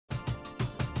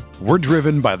We're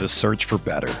driven by the search for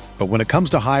better. But when it comes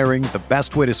to hiring, the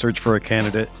best way to search for a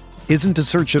candidate isn't to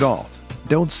search at all.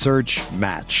 Don't search,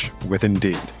 match with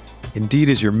Indeed. Indeed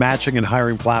is your matching and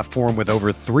hiring platform with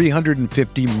over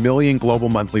 350 million global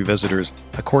monthly visitors,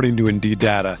 according to Indeed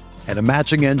data, and a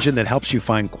matching engine that helps you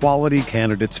find quality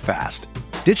candidates fast.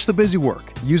 Ditch the busy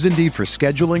work. Use Indeed for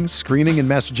scheduling, screening, and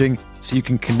messaging so you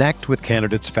can connect with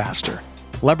candidates faster.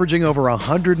 Leveraging over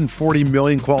 140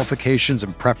 million qualifications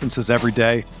and preferences every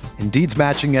day, Indeed's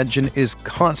matching engine is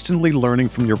constantly learning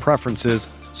from your preferences,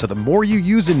 so the more you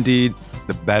use Indeed,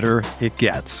 the better it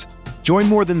gets. Join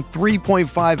more than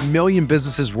 3.5 million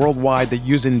businesses worldwide that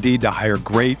use Indeed to hire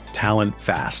great talent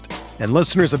fast. And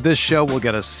listeners of this show will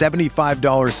get a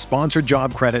 $75 sponsored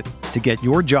job credit to get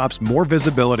your jobs more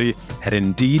visibility at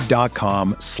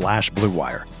Indeed.com/Blue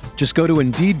Wire. Just go to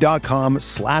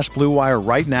Indeed.com/Blue Wire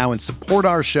right now and support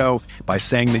our show by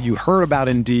saying that you heard about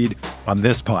Indeed on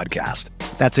this podcast.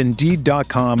 That's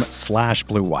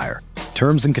Indeed.com/Blue Wire.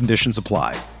 Terms and conditions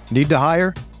apply. Need to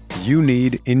hire? You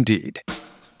need Indeed.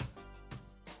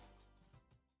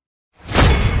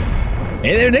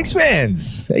 Hey there, Knicks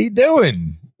fans. How you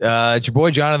doing? It's your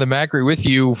boy Jonathan Macri with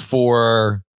you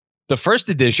for the first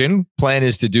edition. Plan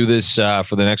is to do this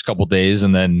for the next couple days,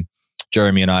 and then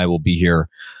Jeremy and I will be here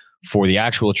for the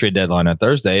actual trade deadline on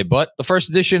Thursday. But the first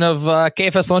edition of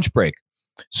KFS Lunch Break.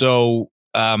 So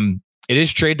it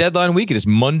is trade deadline week. It is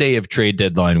Monday of trade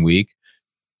deadline week.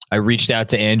 I reached out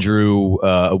to Andrew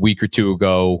a week or two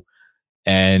ago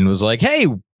and was like, hey,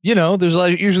 you know, there's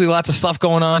usually lots of stuff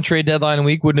going on trade deadline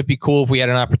week. Wouldn't it be cool if we had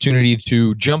an opportunity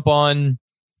to jump on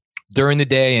during the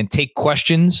day and take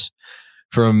questions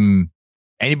from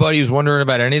anybody who's wondering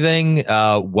about anything,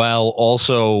 while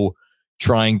also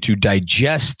trying to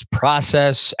digest,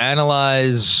 process,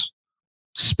 analyze,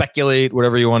 speculate,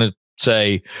 whatever you want to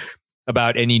say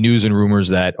about any news and rumors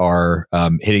that are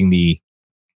hitting the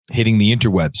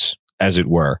interwebs, as it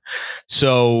were.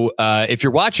 So if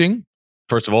you're watching,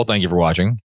 first of all, thank you for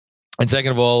watching. And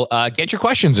second of all, get your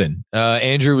questions in.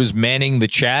 Andrew is manning the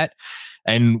chat,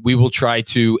 and we will try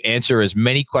to answer as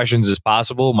many questions as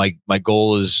possible. My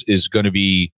goal is going to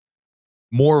be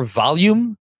more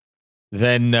volume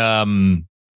than I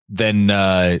was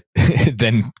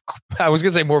going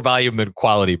to say more volume than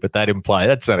quality, but that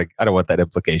implies I don't want that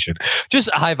implication. Just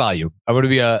a high volume. I'm going to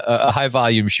be a high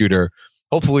volume shooter.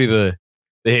 Hopefully the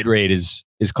hit rate is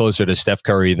closer to Steph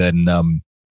Curry than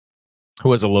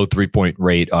who has a low 3-point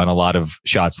rate on a lot of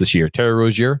shots this year. Terry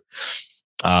Rozier.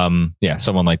 Yeah,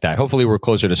 someone like that. Hopefully we're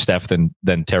closer to Steph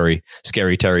than Terry,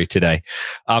 scary Terry today.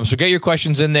 So get your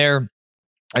questions in there.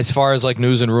 As far as like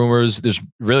news and rumors, there's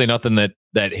really nothing that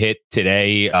hit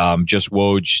today. Just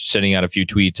Woj sending out a few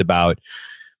tweets about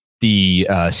the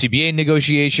CBA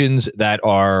negotiations that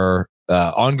are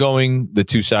ongoing. The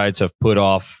two sides have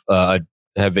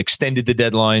have extended the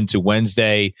deadline to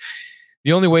Wednesday.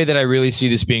 The only way that I really see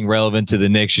this being relevant to the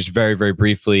Knicks, just very, very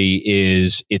briefly,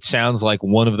 is it sounds like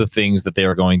one of the things that they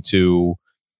are going to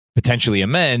potentially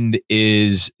amend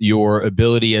is your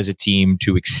ability as a team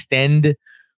to extend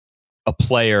a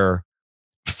player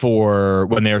for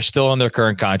when they're still on their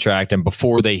current contract and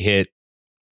before they hit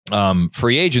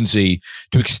free agency,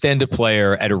 to extend a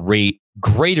player at a rate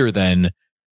greater than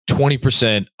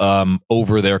 20%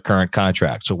 over their current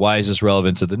contract. So why is this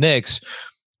relevant to the Knicks?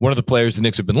 One of the players the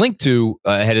Knicks have been linked to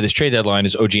ahead of this trade deadline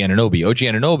is OG Anunoby. OG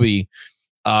Anunoby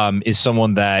is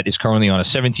someone that is currently on a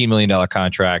 $17 million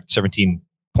contract, 17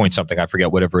 point something, I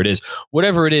forget, whatever it is.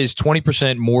 Whatever it is,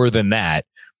 20% more than that,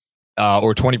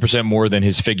 or 20% more than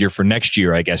his figure for next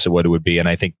year, I guess what it would be. And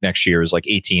I think next year is like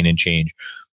 18 and change.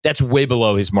 That's way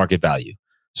below his market value.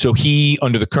 So he,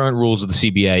 under the current rules of the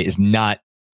CBA, is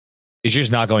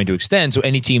just not going to extend. So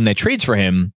any team that trades for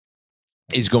him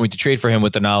is going to trade for him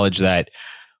with the knowledge that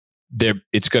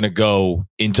it's going to go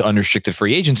into unrestricted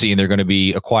free agency, and they're going to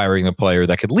be acquiring a player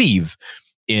that could leave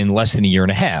in less than a year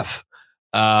and a half.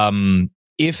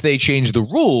 If they change the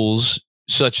rules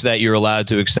such that you're allowed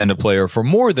to extend a player for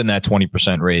more than that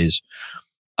 20% raise,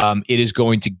 it is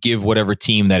going to give whatever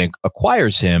team that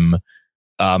acquires him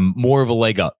more of a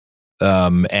leg up.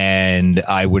 And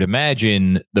I would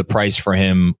imagine the price for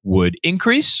him would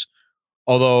increase,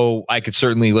 although I could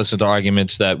certainly listen to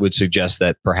arguments that would suggest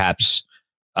that perhaps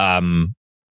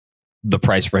the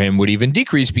price for him would even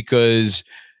decrease, because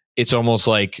it's almost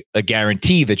like a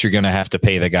guarantee that you're going to have to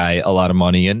pay the guy a lot of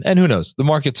money. And who knows? The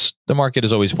market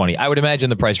is always funny. I would imagine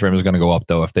the price for him is going to go up,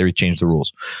 though, if they change the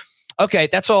rules. Okay,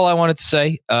 that's all I wanted to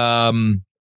say. I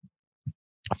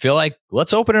feel like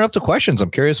let's open it up to questions.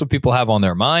 I'm curious what people have on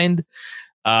their mind.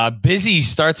 Busy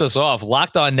starts us off.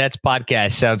 Locked On Nets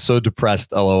podcast sounds so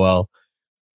depressed, LOL.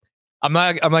 I'm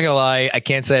not gonna lie. I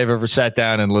can't say I've ever sat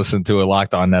down and listened to a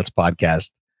Locked On Nets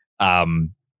podcast.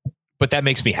 But that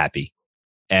makes me happy.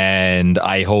 And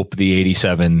I hope the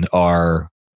 87 are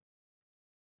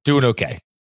doing okay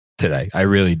today. I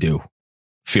really do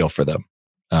feel for them.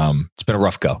 It's been a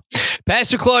rough go.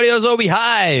 Pastor Claudio's Obi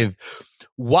Hive.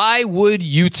 Why would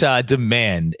Utah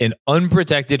demand an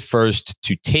unprotected first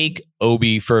to take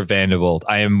Obi for Vanderbilt?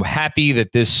 I am happy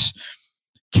that this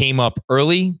came up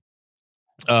early.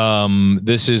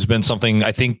 This has been something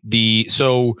I think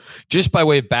so just by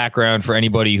way of background for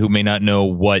anybody who may not know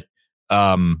what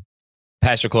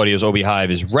Pastor Claudio's Obi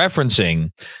Hive is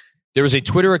referencing, there was a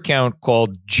Twitter account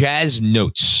called Jazz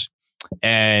Notes,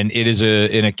 and it is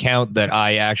an account that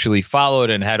I actually followed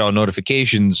and had on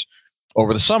notifications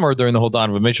over the summer during the whole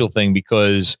Donovan Mitchell thing,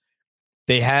 because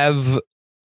they have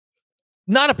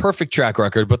not a perfect track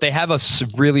record, but they have a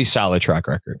really solid track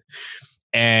record.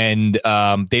 And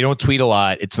they don't tweet a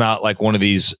lot. It's not like one of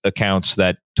these accounts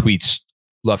that tweets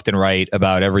left and right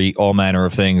about all manner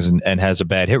of things and has a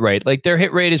bad hit rate. Like, their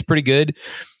hit rate is pretty good,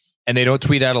 and they don't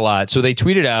tweet out a lot. So they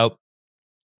tweeted out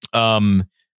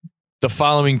the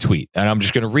following tweet, and I'm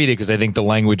just going to read it because I think the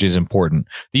language is important.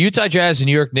 The Utah Jazz and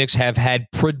New York Knicks have had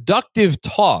productive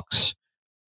talks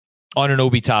on an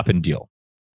Obi Toppin deal.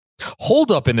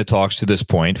 Hold up in the talks to this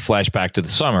point, flashback to the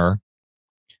summer,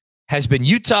 has been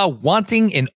Utah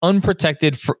wanting an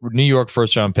unprotected New York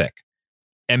first-round pick.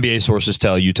 NBA sources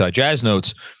tell Utah Jazz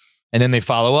Notes, and then they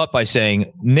follow up by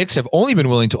saying Knicks have only been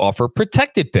willing to offer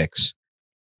protected picks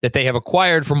that they have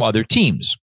acquired from other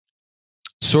teams.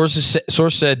 Source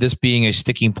said this being a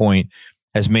sticking point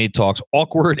has made talks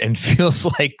awkward and feels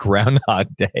like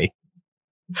Groundhog Day.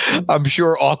 I'm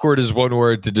sure awkward is one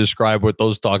word to describe what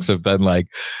those talks have been like.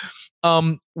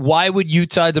 Why would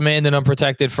Utah demand an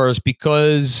unprotected first?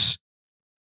 Because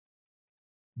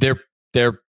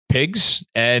they're pigs,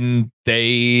 and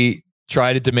they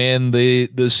try to demand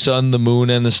the sun, the moon,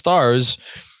 and the stars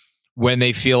when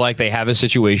they feel like they have a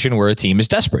situation where a team is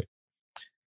desperate.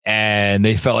 And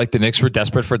they felt like the Knicks were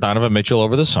desperate for Donovan Mitchell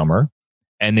over the summer,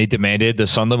 and they demanded the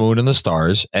sun, the moon, and the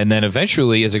stars. And then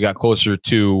eventually, as it got closer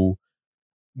to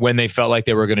when they felt like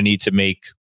they were going to need to make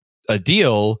a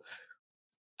deal,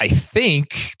 I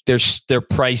think their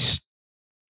price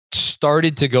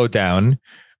started to go down.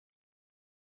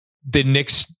 The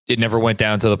Knicks, it never went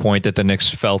down to the point that the Knicks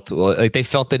felt like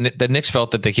the Knicks felt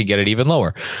that they could get it even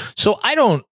lower. So I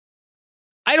don't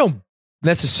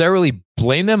necessarily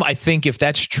blame them. I think if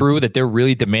that's true, that they're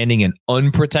really demanding an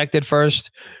unprotected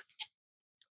first,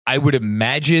 I would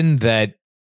imagine that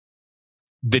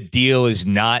the deal is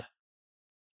not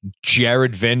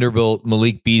Jared Vanderbilt,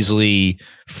 Malik Beasley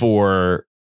for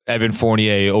Evan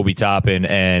Fournier, Obi Toppin,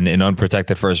 and an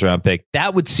unprotected first round pick.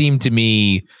 That would seem to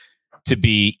me to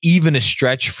be even a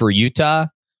stretch for Utah.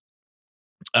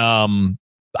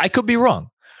 I could be wrong.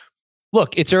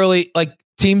 Look, it's early. Like,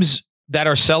 teams that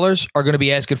are sellers are going to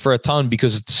be asking for a ton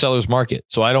because it's the seller's market.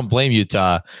 So I don't blame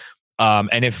Utah.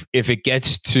 And if it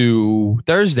gets to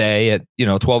Thursday at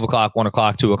 12 o'clock, 1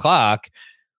 o'clock, 2 o'clock,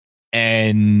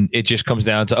 and it just comes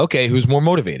down to, okay, who's more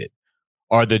motivated?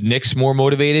 Are the Knicks more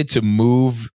motivated to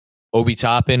move Obi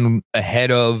Toppin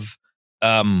ahead of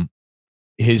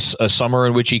his summer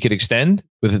in which he could extend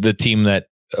with the team that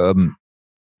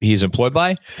he's employed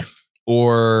by?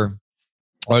 Or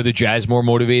are the Jazz more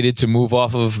motivated to move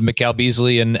off of Mikal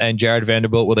Beasley and Jared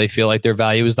Vanderbilt where they feel like their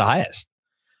value is the highest?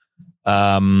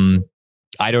 I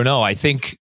don't know. I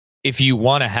think if you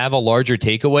want to have a larger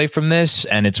takeaway from this,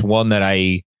 and it's one that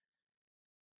I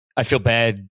feel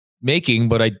bad making,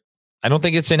 but I don't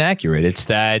think it's inaccurate. It's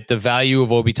that the value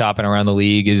of Obi Toppin around the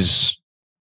league it's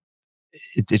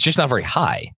just not very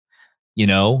high.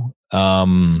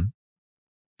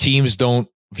 Teams don't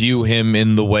view him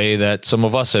in the way that some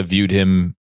of us have viewed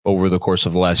him over the course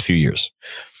of the last few years.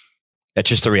 That's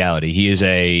just the reality. He is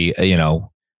he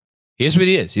is what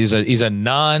he is. He's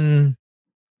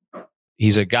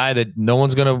a guy that no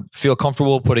one's going to feel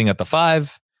comfortable putting at the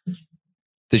 5.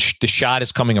 The shot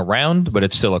is coming around, but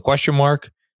it's still a question mark.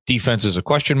 Defense is a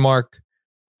question mark.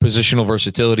 Positional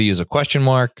versatility is a question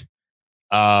mark.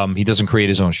 He doesn't create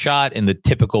his own shot in the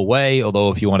typical way.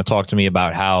 Although if you want to talk to me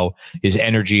about how his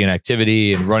energy and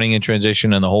activity and running in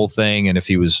transition and the whole thing, and if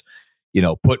he was,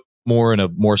 put more in a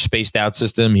more spaced out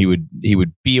system, he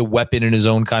would be a weapon in his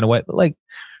own kind of way. But like,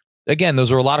 again,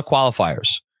 those are a lot of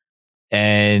qualifiers,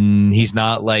 and he's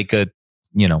not like a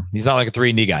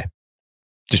 3-and-D guy.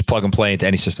 Just plug and play into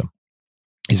any system.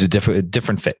 He's a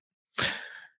different fit.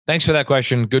 Thanks for that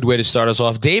question. Good way to start us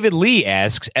off. David Lee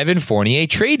asks, Evan Fournier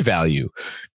trade value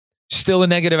still a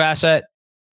negative asset?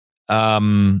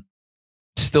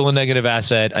 still a negative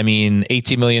asset. I mean,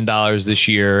 $18 million this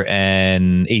year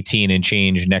and 18 and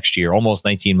change next year, almost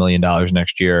 $19 million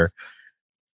next year.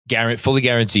 Fully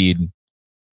guaranteed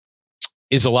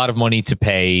is a lot of money to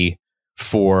pay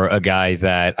for a guy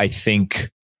that I think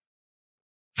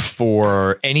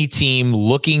for any team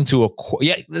looking to acquire.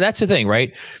 Yeah, that's the thing,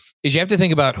 right? Is you have to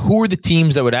think about who are the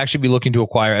teams that would actually be looking to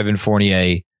acquire Evan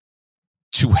Fournier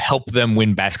to help them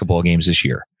win basketball games this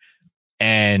year.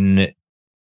 And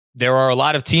there are a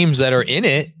lot of teams that are in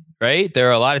it, right? There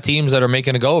are a lot of teams that are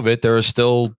making a go of it. There are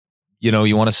still,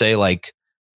 you want to say like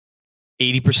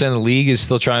 80% of the league is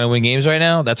still trying to win games right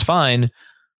now. That's fine.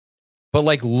 But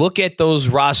like, look at those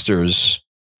rosters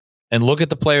and look at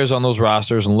the players on those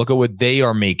rosters and look at what they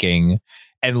are making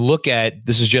and look at,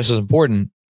 this is just as important,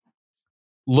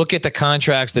 look at the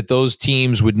contracts that those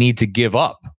teams would need to give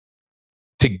up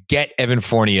to get Evan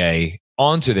Fournier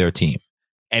onto their team.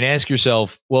 And ask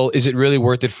yourself, well, is it really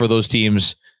worth it for those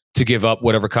teams to give up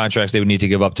whatever contracts they would need to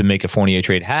give up to make a Fournier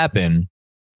trade happen?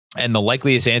 And the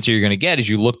likeliest answer you're going to get as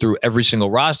you look through every single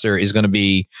roster is going to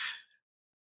be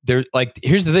there. Like,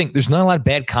 here's the thing. There's not a lot of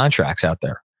bad contracts out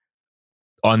there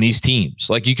on these teams.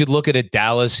 Like, you could look at it,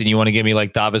 Dallas, and you want to give me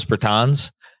like Davis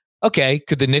Bertans. Okay.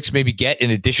 Could the Knicks maybe get an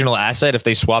additional asset if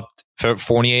they swapped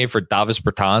Fournier for Davis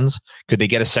Bertans? Could they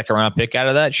get a second round pick out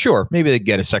of that? Sure. Maybe they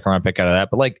get a second round pick out of that.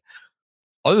 But like,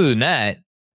 other than that,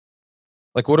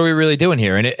 like, what are we really doing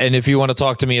here? And if you want to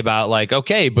talk to me about like,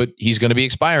 okay, but he's going to be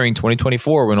expiring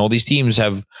 2024 when all these teams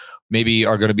are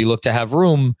going to be looked to have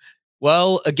room.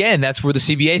 Well, again, that's where the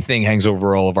CBA thing hangs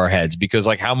over all of our heads, because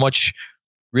like, how much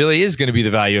really is going to be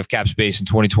the value of cap space in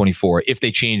 2024 if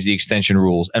they change the extension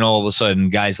rules and all of a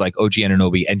sudden guys like OG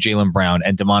Anunoby and Jaylen Brown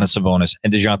and Domantas Sabonis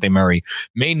and DeJounte Murray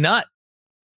may not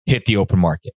hit the open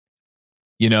market.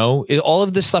 All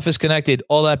of this stuff is connected.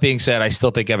 All that being said, I still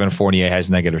think Evan Fournier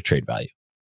has negative trade value.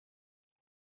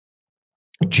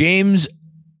 James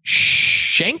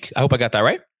Schenk, I hope I got that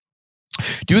right.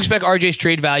 Do you expect RJ's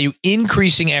trade value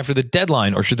increasing after the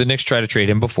deadline, or should the Knicks try to trade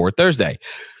him before Thursday?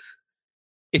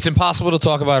 It's impossible to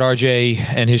talk about RJ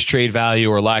and his trade value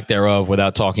or lack thereof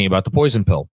without talking about the poison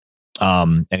pill.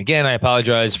 And again, I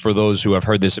apologize for those who have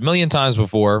heard this a million times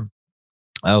before.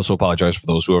 I also apologize for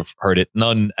those who have heard it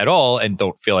none at all and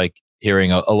don't feel like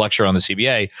hearing a lecture on the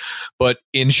CBA. But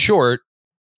in short,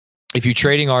 if you're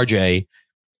trading RJ,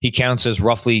 he counts as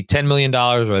roughly $10 million,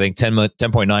 or I think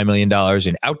 $10.9 million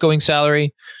in outgoing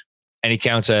salary. And he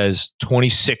counts as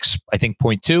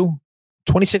 26.2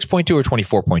 or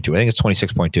 24.2. I think it's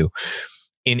 26.2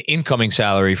 in incoming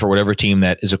salary for whatever team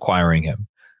that is acquiring him.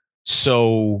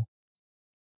 So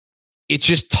it's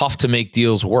just tough to make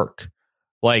deals work.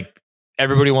 Like,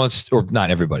 everybody wants, or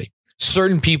not everybody,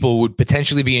 certain people would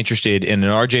potentially be interested in an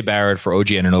RJ Barrett for OG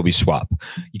Anunoby swap.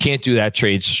 You can't do that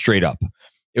trade straight up.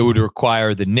 It would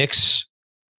require the Knicks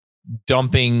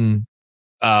dumping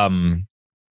an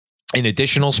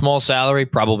additional small salary,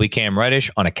 probably Cam Reddish,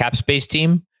 on a cap space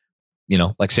team.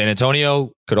 Like San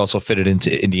Antonio could also fit it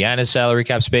into Indiana's salary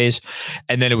cap space.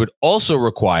 And then it would also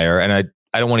require, and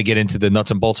I don't want to get into the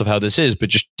nuts and bolts of how this is, but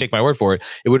just take my word for it.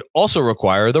 It would also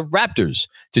require the Raptors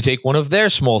to take one of their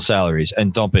small salaries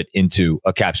and dump it into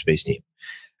a cap space team.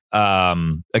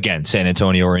 Again, San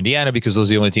Antonio or Indiana, because those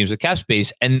are the only teams with cap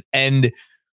space. And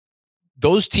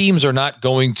those teams are not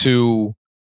going to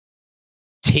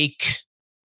take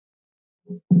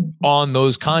on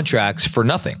those contracts for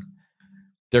nothing.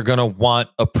 They're going to want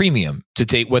a premium to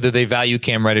take, whether they value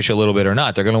Cam Reddish a little bit or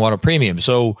not. They're going to want a premium.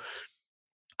 So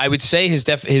I would say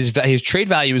his trade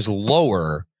value is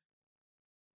lower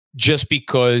just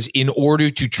because in order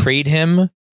to trade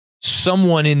him,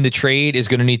 someone in the trade is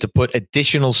going to need to put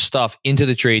additional stuff into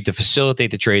the trade to facilitate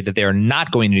the trade that they are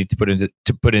not going to need to put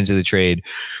into the trade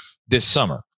this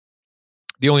summer.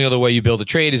 The only other way you build a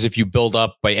trade is if you build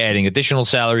up by adding additional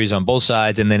salaries on both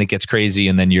sides, and then it gets crazy,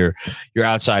 and then you're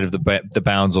outside of the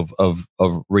bounds of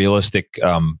realistic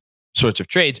sorts of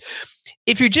trades.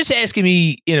 If you're just asking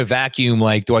me in a vacuum,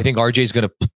 like, do I think RJ is going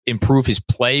to improve his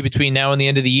play between now and the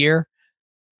end of the year?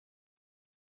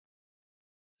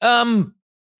 I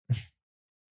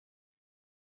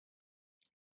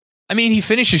mean, he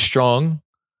finishes strong,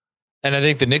 and I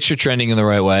think the Knicks are trending in the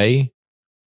right way.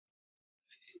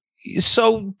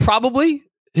 So probably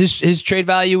his trade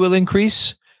value will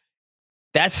increase.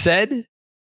 That said,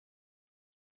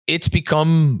 it's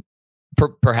become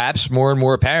perhaps more and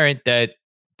more apparent that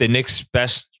the Knicks'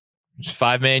 best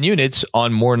 5-man units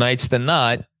on more nights than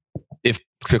not, if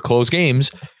to close games,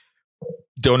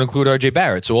 don't include RJ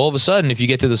Barrett. So all of a sudden, if you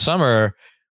get to the summer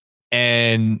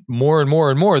and more,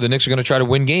 the Knicks are going to try to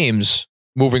win games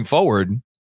moving forward,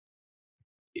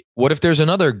 what if there's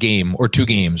another game or 2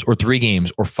 games or 3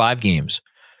 games or 5 games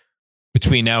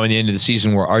between now and the end of the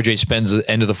season where RJ spends the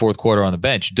end of the fourth quarter on the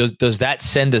bench? Does that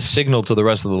send a signal to the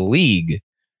rest of the league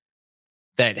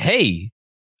that, hey,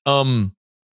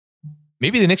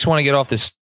 maybe the Knicks want to get off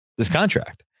this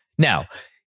contract? Now,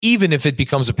 even if it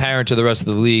becomes apparent to the rest of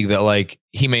the league that like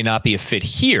he may not be a fit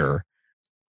here,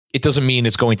 it doesn't mean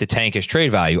it's going to tank his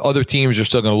trade value. Other teams are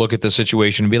still going to look at the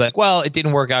situation and be like, well, it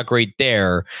didn't work out great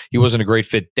there. He wasn't a great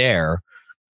fit there.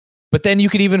 But then you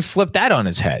could even flip that on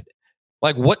his head.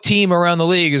 Like, what team around the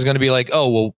league is going to be like, oh,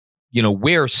 well,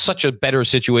 we're such a better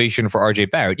situation for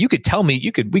RJ Barrett? You could tell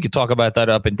me, we could talk about that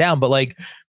up and down, but like,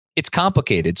 it's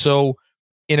complicated. So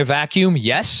in a vacuum,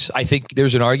 yes, I think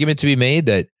there's an argument to be made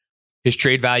that his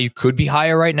trade value could be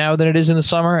higher right now than it is in the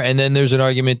summer. And then there's an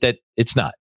argument that it's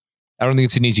not. I don't think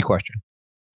it's an easy question.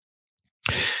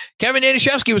 Kevin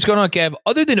Danishevsky, what's going on, Kev?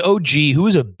 Other than OG, who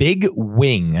is a big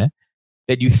wing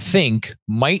that you think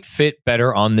might fit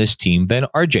better on this team than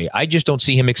RJ? I just don't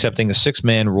see him accepting a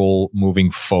 6-man role moving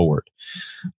forward.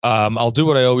 I'll do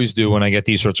what I always do when I get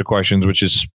these sorts of questions, which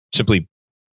is simply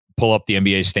pull up the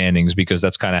NBA standings, because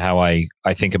that's kind of how I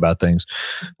think about things.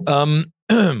 So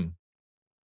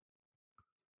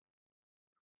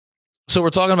we're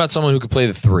talking about someone who could play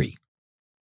the 3,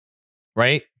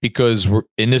 right? Because we're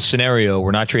in this scenario,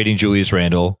 we're not trading Julius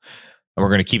Randle, and we're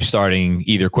going to keep starting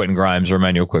either Quentin Grimes or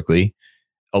Emmanuel Quickley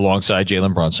alongside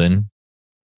Jalen Brunson.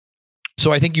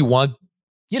 So I think you want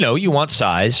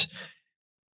size.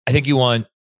 I think you want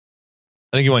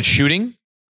shooting.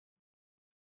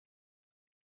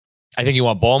 I think you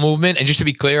want ball movement. And just to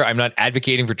be clear, I'm not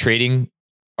advocating for trading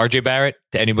RJ Barrett.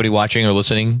 To anybody watching or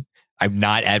listening, I'm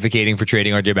not advocating for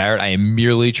trading RJ Barrett. I am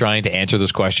merely trying to answer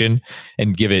this question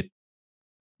and give it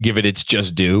its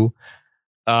just due.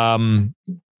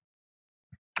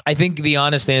 I think the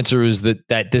honest answer is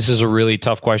that this is a really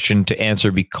tough question to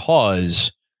answer,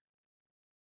 because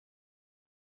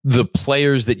the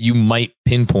players that you might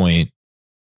pinpoint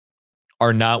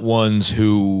are not ones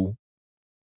who,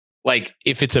 like,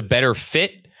 if it's a better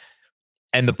fit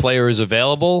and the player is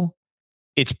available,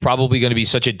 it's probably going to be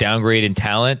such a downgrade in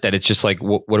talent that it's just like,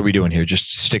 what are we doing here?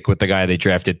 Just stick with the guy they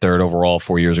drafted 3rd overall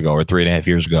 4 years ago or 3.5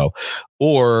 years ago.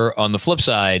 Or on the flip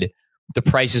side, the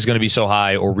price is going to be so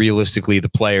high, or realistically, the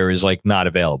player is like not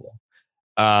available.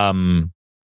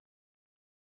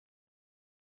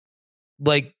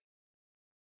 Like,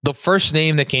 the first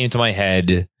name that came to my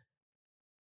head,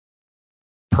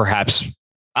 perhaps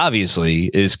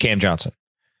obviously, is Cam Johnson,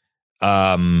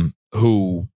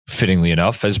 who, fittingly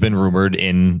enough, has been rumored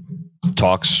in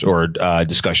talks or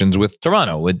discussions with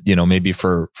Toronto, with maybe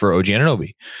for OG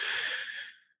Anunoby.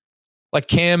 Like,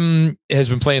 Cam has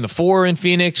been playing the 4 in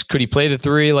Phoenix. Could he play the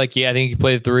 3? Like, yeah, I think he can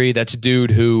play the 3. That's a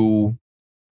dude who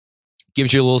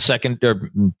gives you a little secondary,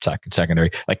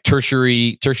 like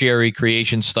tertiary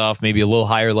creation stuff, maybe a little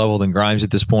higher level than Grimes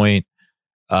at this point.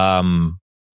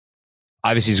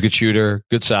 Obviously, he's a good shooter,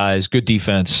 good size, good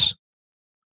defense,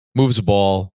 moves the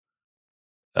ball.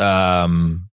 All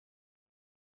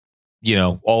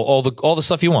the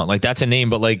stuff you want. Like, that's a name,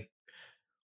 but like,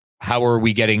 how are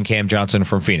we getting Cam Johnson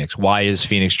from Phoenix? Why is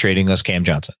Phoenix trading us Cam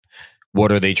Johnson?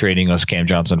 What are they trading us Cam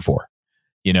Johnson for?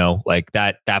 Like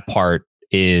that part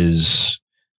is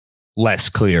less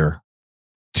clear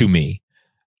to me.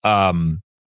 Dorian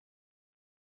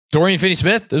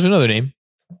Finney-Smith, there's another name.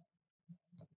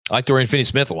 I like Dorian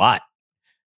Finney-Smith a lot.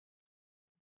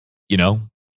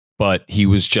 But he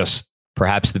was just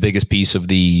perhaps the biggest piece of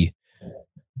the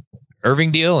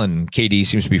Irving deal, and KD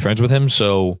seems to be friends with him.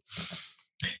 So,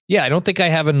 yeah, I don't think I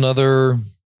have another.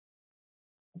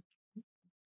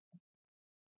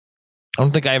 I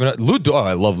don't think I have another. Lou Dort. Oh,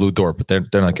 I love Lou Dort, but they're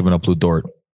not giving up Lou Dort.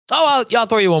 Oh, I'll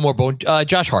throw you one more bone.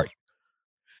 Josh Hart.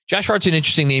 Josh Hart's an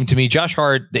interesting name to me. Josh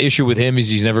Hart, the issue with him is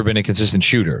he's never been a consistent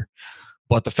shooter.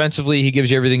 But defensively, he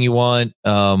gives you everything you want.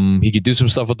 He could do some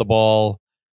stuff with the ball.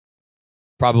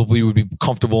 Probably would be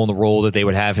comfortable in the role that they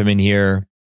would have him in here.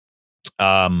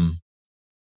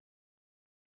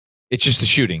 It's just the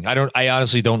shooting. I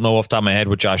honestly don't know off the top of my head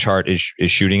what Josh Hart is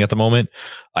shooting at the moment.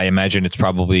 I imagine it's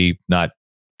probably not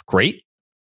great.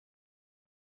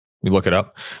 We look it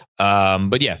up.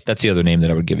 But yeah, that's the other name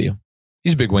that I would give you.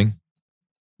 He's a big wing.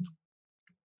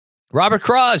 Robert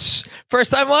Cross,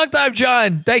 first time, long time,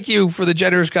 John. Thank you for the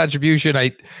generous contribution.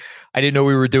 I didn't know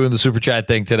we were doing the super chat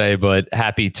thing today, but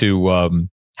happy to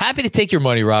take your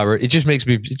money, Robert. It just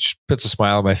puts a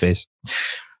smile on my face.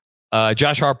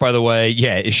 Josh Hart, by the way,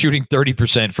 is shooting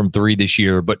 30% from 3 this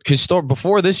year, but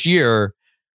before this year,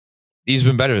 he's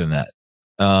been better than that.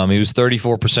 He was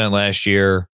 34% last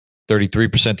year,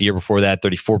 33% the year before that,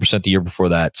 34% the year before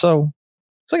that. So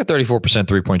It's like a 34%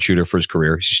 3-point shooter for his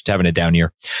career. He's just having a down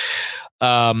year.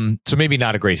 So maybe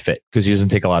not a great fit because he doesn't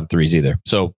take a lot of threes either.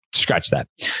 So scratch that.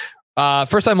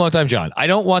 First time, long time, John. I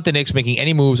don't want the Knicks making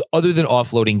any moves other than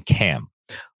offloading Cam.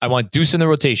 I want Deuce in the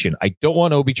rotation. I don't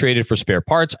want Obi traded for spare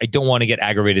parts. I don't want to get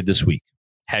aggravated this week.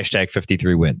 Hashtag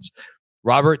 53 wins.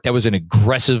 Robert, that was an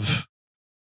aggressive.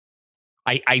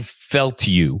 I felt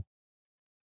you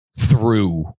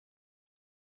through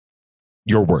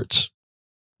your words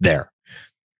there.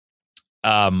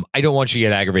 I don't want you to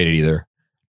get aggravated either.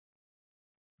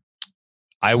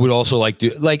 I would also like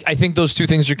to, I think those two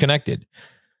things are connected.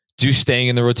 Deuce staying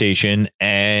in the rotation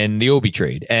and the Obi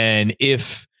trade. And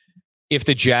if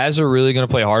the Jazz are really going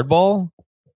to play hardball,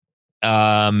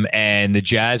 and the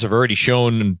Jazz have already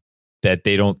shown that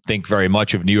they don't think very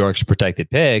much of New York's protected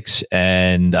picks,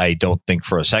 and I don't think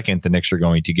for a second the Knicks are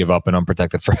going to give up an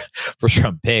unprotected first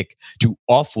round pick to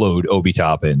offload Obi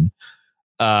Toppin.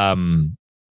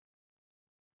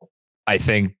 I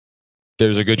think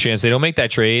there's a good chance they don't make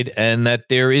that trade and that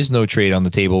there is no trade on the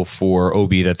table for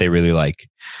Obi that they really like.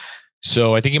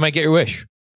 So I think you might get your wish.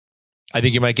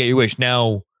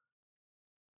 Now,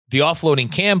 the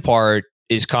offloading Cam part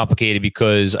is complicated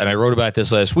because, and I wrote about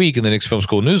this last week in the Knicks Film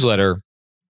School newsletter,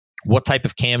 what type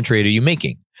of Cam trade are you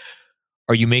making?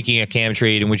 Are you making a Cam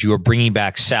trade in which you are bringing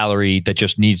back salary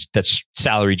that's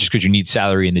salary just because you need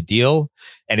salary in the deal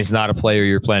and it's not a player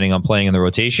you're planning on playing in the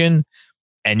rotation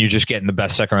and you're just getting the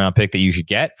best second round pick that you could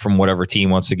get from whatever team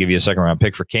wants to give you a second round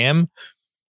pick for Cam?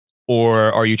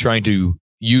 Or are you trying to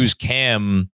use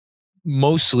Cam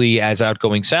mostly as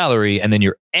outgoing salary and then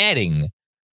you're adding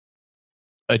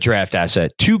a draft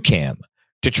asset to Cam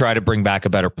to try to bring back a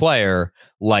better player,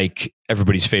 like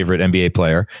everybody's favorite NBA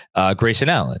player, Grayson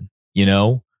Allen,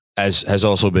 as has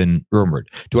also been rumored.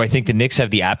 Do I think the Knicks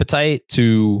have the appetite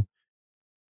to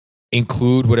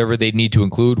include whatever they need to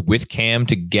include with Cam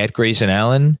to get Grayson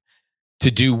Allen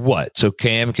to do what? So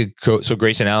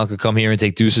Grayson Allen could come here and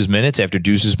take Deuce's minutes after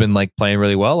Deuce has been playing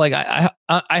really well.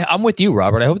 I'm with you,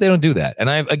 Robert. I hope they don't do that. And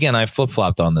I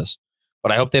flip-flopped on this,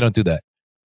 but I hope they don't do that.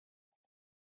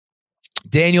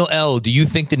 Daniel L., do you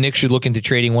think the Knicks should look into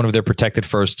trading one of their protected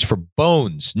firsts for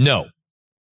Bones? No,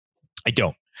 I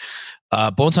don't.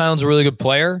 Bones Highland's a really good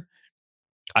player.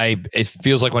 It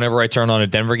feels like whenever I turn on a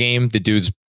Denver game, the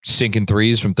dude's sinking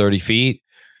threes from 30 feet.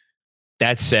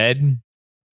 That said,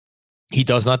 he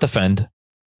does not defend,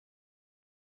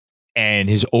 and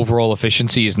his overall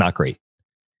efficiency is not great.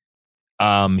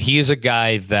 He is a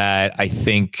guy that I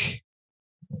think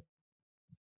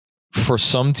for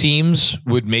some teams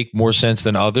would make more sense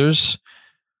than others.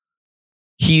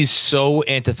 He's so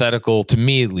antithetical, to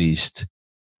me at least,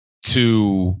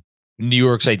 to New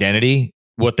York's identity,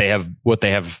 what their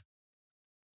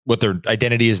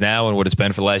identity is now and what it's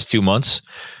been for the last 2 months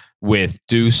with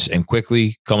Deuce and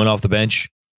Quickley coming off the bench.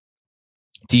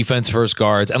 Defense first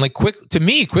guards. And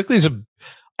Quickley is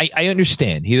I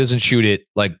understand he doesn't shoot it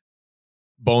like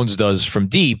Bones does from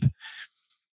deep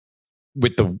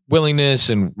with the willingness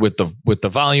and with the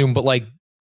volume, but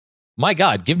my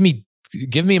God, give me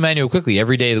Immanuel Quickley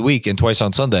every day of the week and twice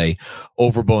on Sunday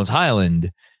over Bones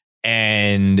Highland.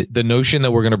 And the notion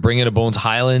that we're going to bring in a Bones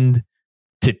Highland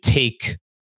to take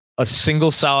a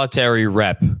single solitary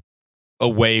rep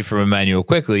away from Immanuel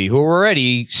Quickley, who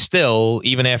already still,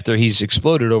 even after he's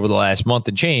exploded over the last month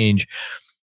and change,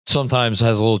 sometimes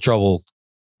has a little trouble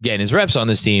getting his reps on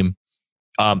this team.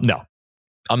 No,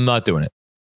 I'm not doing it.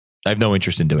 I have no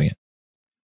interest in doing it.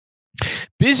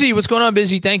 Busy, what's going on,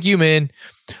 Busy? Thank you, man.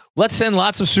 Let's send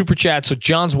lots of super chats so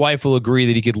John's wife will agree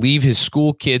that he could leave his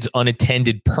school kids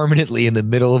unattended permanently in the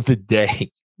middle of the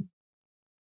day.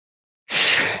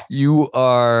 You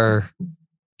are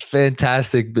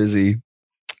fantastic, Busy,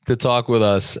 to talk with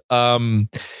us. You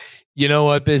know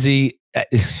what, Busy?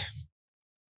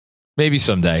 Maybe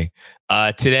someday.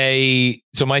 Today,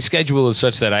 so my schedule is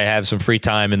such that I have some free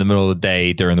time in the middle of the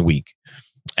day during the week.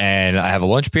 And I have a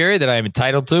lunch period that I am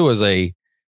entitled to as a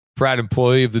proud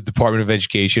employee of the Department of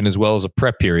Education, as well as a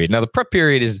prep period. Now, the prep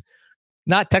period is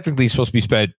not technically supposed to be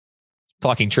spent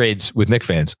talking trades with Knicks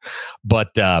fans,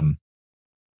 but, well,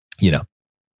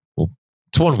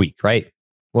 it's 1 week, right?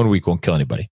 1 week won't kill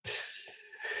anybody.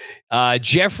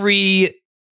 Jeffrey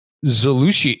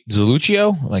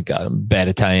Zaluccio. Oh my God, I'm bad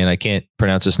Italian. I can't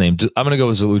pronounce this name. I'm going to go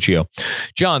with Zaluccio.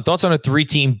 John, thoughts on a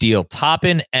 3-team deal?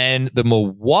 Toppin and the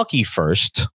Milwaukee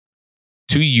first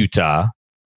to Utah.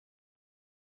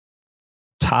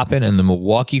 Toppin and the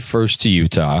Milwaukee first to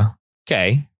Utah.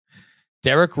 Okay.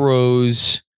 Derrick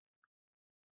Rose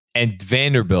and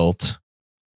Vanderbilt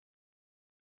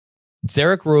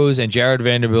Derrick Rose and Jared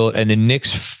Vanderbilt and the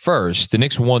Knicks first. The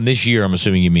Knicks won this year, I'm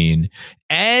assuming you mean,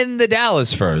 and the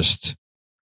Dallas first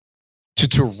to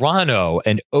Toronto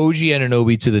and OG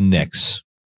Anunoby to the Knicks.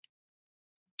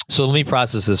 So let me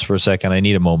process this for a second. I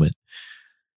need a moment.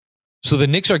 So the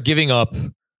Knicks are giving up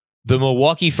the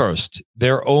Milwaukee first,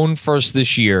 their own first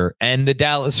this year, and the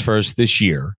Dallas first this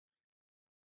year.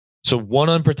 So one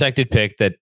unprotected pick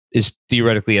that is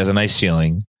theoretically has a nice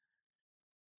ceiling,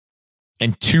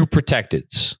 and 2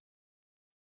 protecteds,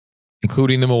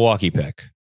 including the Milwaukee pick.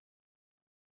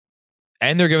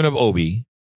 And they're giving up Obi.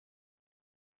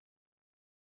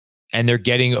 And they're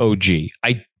getting OG.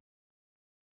 And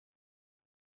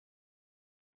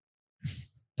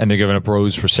they're giving up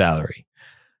Rose for salary.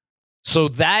 So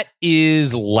that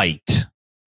is light.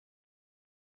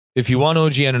 If you want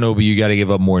OG Anunoby, you got to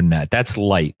give up more than that. That's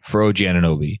light for OG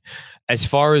Anunoby. As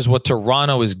far as what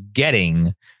Toronto is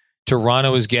getting,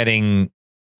 Toronto isn't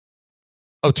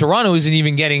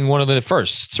even getting one of the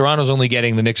firsts. Toronto's only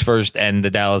getting the Knicks first and the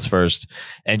Dallas first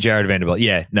and Jared Vanderbilt.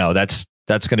 Yeah, no, that's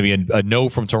going to be a no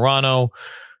from Toronto.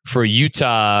 For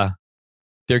Utah,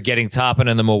 they're getting Toppin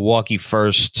and the Milwaukee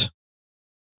first,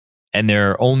 and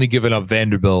they're only giving up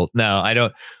Vanderbilt. Now, I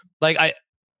don't like.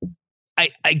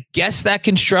 I guess that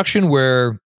construction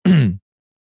where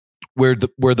where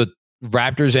the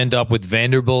Raptors end up with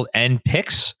Vanderbilt and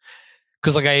picks,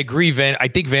 because like I agree, I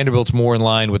think Vanderbilt's more in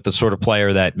line with the sort of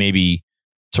player that maybe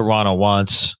Toronto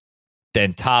wants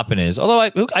than Toppin is.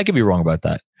 Although I could be wrong about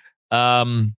that.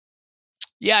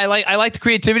 Yeah, I like the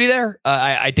creativity there.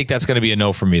 I think that's going to be a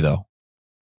no for me though.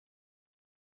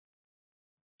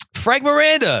 Frank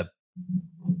Miranda.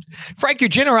 Frank, your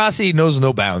generosity knows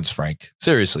no bounds, Frank.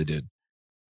 Seriously, dude.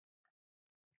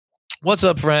 What's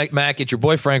up, Frank? Mac, it's your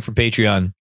boy Frank from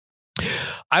Patreon.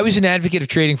 I was an advocate of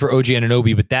trading for OG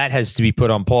Anunoby, but that has to be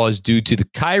put on pause due to the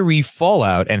Kyrie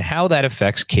fallout and how that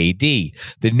affects KD.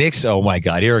 The Knicks, oh my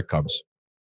God, here it comes.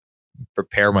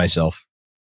 Prepare myself.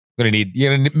 You're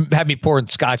going to have me pouring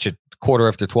scotch at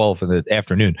 12:15 in the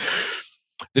afternoon.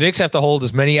 The Knicks have to hold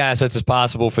as many assets as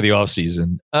possible for the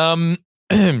offseason.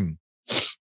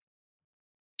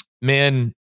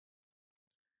 Man.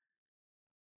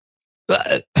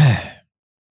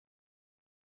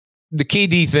 The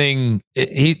KD thing,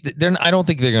 I don't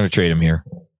think they're going to trade him here.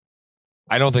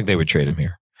 I don't think they would trade him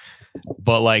here.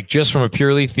 But like just from a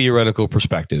purely theoretical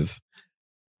perspective,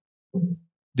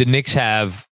 the Knicks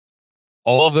have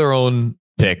all of their own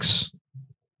picks.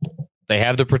 They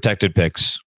have the protected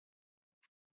picks.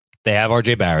 They have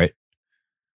RJ Barrett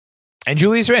and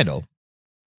Julius Randle.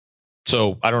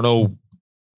 So I don't know.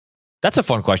 That's a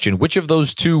fun question. Which of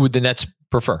those two would the Nets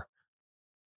prefer?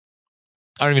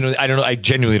 I don't even know. I don't know. I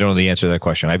genuinely don't know the answer to that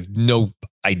question. I have no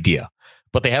idea.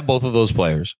 But they have both of those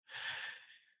players.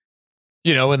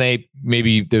 You know, and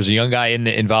maybe there's a young guy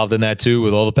involved in that too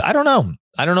with all the. I don't know.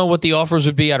 I don't know what the offers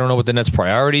would be. I don't know what the Nets'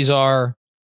 priorities are.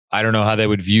 I don't know how they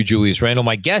would view Julius Randle.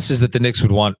 My guess is that the Knicks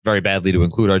would want very badly to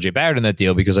include RJ Barrett in that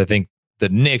deal because I think the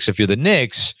Knicks, if you're the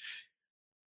Knicks,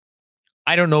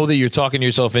 I don't know that you're talking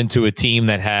yourself into a team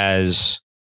that has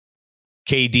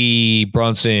KD,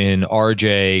 Brunson,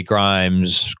 RJ,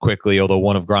 Grimes, Quickly, although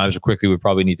one of Grimes or Quickly would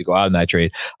probably need to go out in that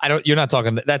trade. You're not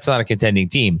talking, that's not a contending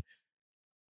team.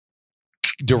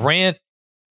 Durant,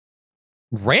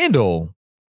 Randle,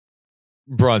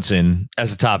 Brunson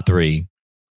as a top 3.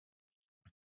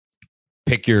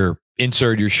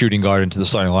 Insert your shooting guard into the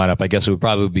starting lineup. I guess it would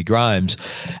probably be Grimes.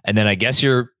 And then I guess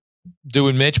you're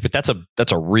doing Mitch, but that's a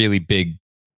really big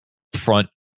front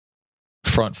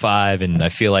 5. And I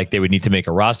feel like they would need to make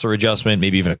a roster adjustment,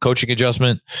 maybe even a coaching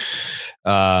adjustment.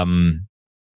 But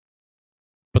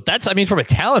that's, I mean, from a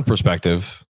talent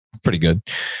perspective, pretty good.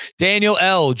 Daniel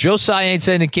L. Joe Tsai ain't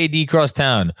sending KD across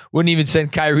town. Wouldn't even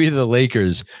send Kyrie to the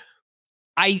Lakers.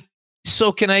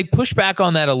 So can I push back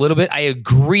on that a little bit? I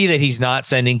agree that he's not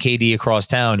sending KD across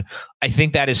town. I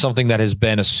think that is something that has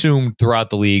been assumed throughout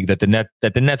the league that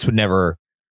the Nets would never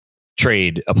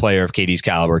trade a player of KD's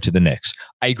caliber to the Knicks.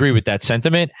 I agree with that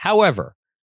sentiment. However,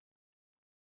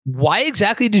 why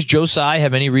exactly does Joe Tsai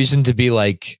have any reason to be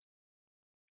like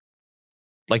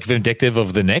vindictive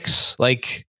of the Knicks?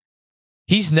 Like,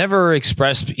 he's never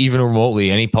expressed even remotely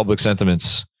any public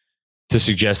sentiments to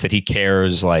suggest that he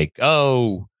cares. Like,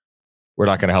 oh, we're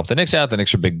not going to help the Knicks out. The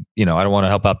Knicks are big. I don't want to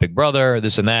help out Big Brother,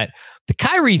 this and that. The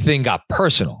Kyrie thing got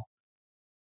personal.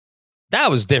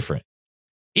 That was different.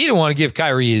 He didn't want to give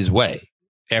Kyrie his way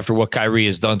after what Kyrie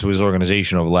has done to his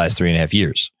organization over the last 3.5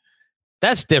 years.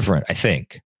 That's different, I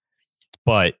think.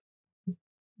 But,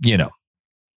 I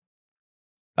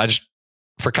just,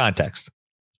 for context.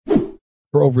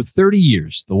 For over 30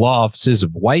 years, the law offices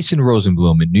of Weiss and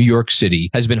Rosenblum in New York City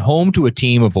has been home to a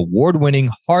team of award-winning,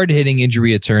 hard-hitting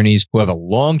injury attorneys who have a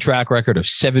long track record of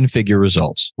seven-figure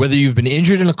results. Whether you've been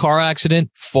injured in a car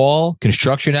accident, fall,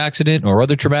 construction accident, or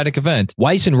other traumatic event,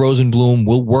 Weiss and Rosenblum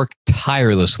will work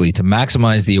tirelessly to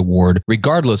maximize the award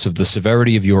regardless of the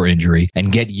severity of your injury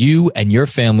and get you and your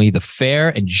family the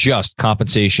fair and just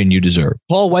compensation you deserve.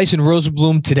 Call Weiss and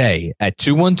Rosenblum today at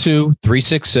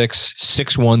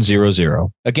 212-366-6100.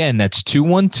 Again, that's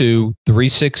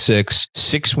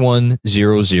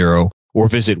 212-366-6100. Or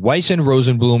visit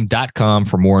weissandrosenblum.com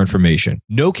for more information.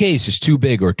 No case is too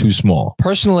big or too small.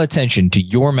 Personal attention to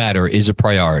your matter is a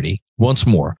priority. Once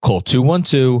more, call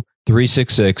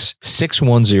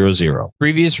 212-366-6100.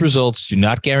 Previous results do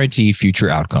not guarantee future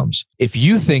outcomes. If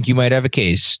you think you might have a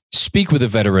case, speak with a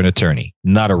veteran attorney,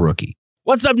 not a rookie.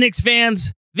 What's up, Knicks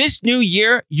fans? This new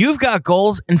year, you've got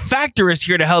goals, and Factor is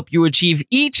here to help you achieve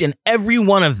each and every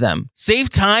one of them. Save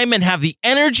time and have the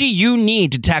energy you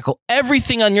need to tackle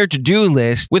everything on your to-do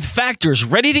list with Factor's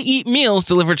ready-to-eat meals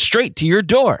delivered straight to your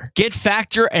door. Get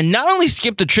Factor and not only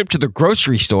skip the trip to the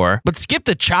grocery store, but skip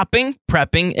the chopping,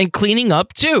 prepping, and cleaning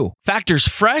up too. Factor's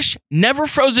fresh,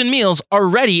 never-frozen meals are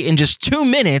ready in just 2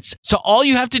 minutes, so all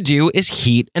you have to do is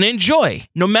heat and enjoy.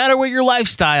 No matter what your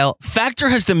lifestyle, Factor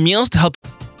has the meals to help.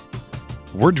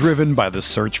 We're driven by the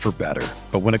search for better.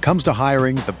 But when it comes to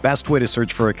hiring, the best way to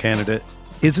search for a candidate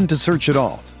isn't to search at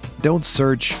all. Don't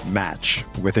search, match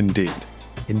with Indeed.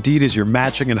 Indeed is your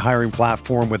matching and hiring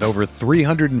platform with over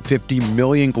 350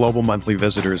 million global monthly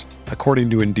visitors, according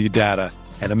to Indeed data,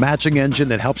 and a matching engine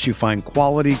that helps you find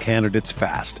quality candidates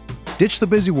fast. Ditch the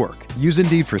busy work. Use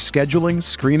Indeed for scheduling,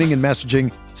 screening, and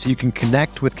messaging so you can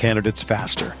connect with candidates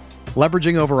faster.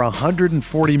 Leveraging over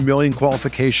 140 million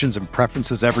qualifications and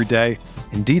preferences every day,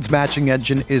 Indeed's matching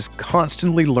engine is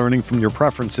constantly learning from your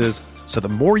preferences, so the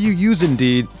more you use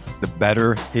Indeed, the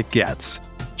better it gets.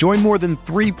 Join more than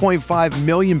 3.5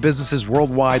 million businesses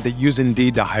worldwide that use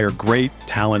Indeed to hire great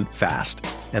talent fast.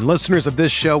 And listeners of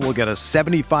this show will get a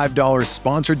 $75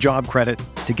 sponsored job credit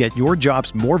to get your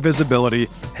jobs more visibility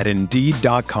at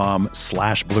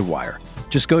Indeed.com/Blue Wire.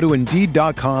 Just go to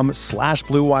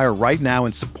Indeed.com/Blue Wire right now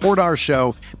and support our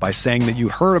show by saying that you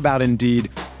heard about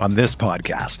Indeed on this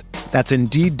podcast. That's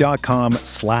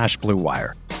Indeed.com/Blue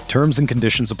Wire. Terms and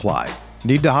conditions apply.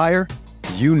 Need to hire?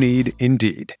 You need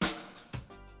Indeed.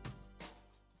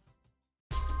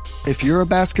 If you're a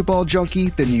basketball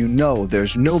junkie, then you know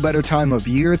there's no better time of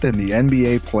year than the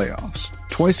NBA playoffs.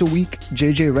 Twice a week,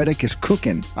 JJ Redick is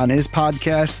cooking on his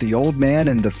podcast, The Old Man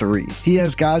and the Three. He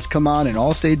has guys come on in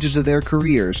all stages of their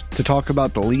careers to talk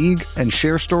about the league and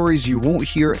share stories you won't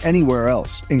hear anywhere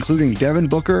else, including Devin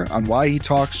Booker on why he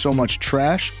talks so much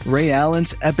trash, Ray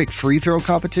Allen's epic free throw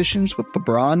competitions with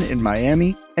LeBron in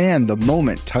Miami, and the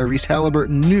moment Tyrese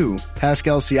Halliburton knew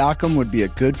Pascal Siakam would be a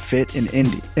good fit in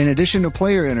Indy. In addition to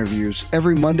player interviews,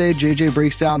 every Monday JJ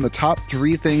breaks down the top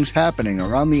 3 things happening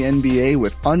around the NBA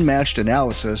with unmatched analysis,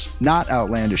 not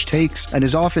outlandish takes, and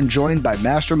is often joined by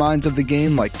masterminds of the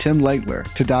game like Tim Legler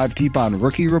to dive deep on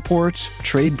rookie reports,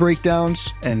 trade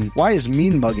breakdowns, and why is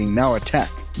mean mugging now a tech?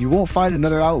 You won't find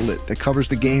another outlet that covers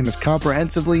the game as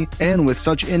comprehensively and with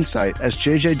such insight as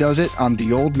JJ does it on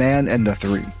The Old Man and the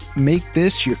Three. Make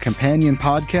this your companion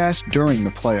podcast during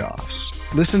the playoffs.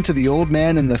 Listen to The Old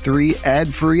Man and the Three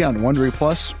ad-free on Wondery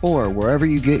Plus or wherever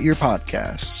you get your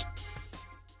podcasts.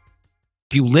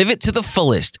 You live it to the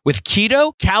fullest with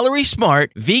keto, calorie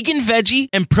smart, vegan, veggie,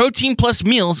 and protein plus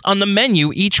meals on the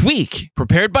menu each week.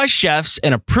 Prepared by chefs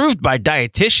and approved by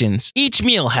dietitians, each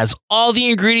meal has all the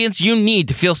ingredients you need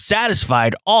to feel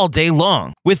satisfied all day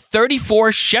long. With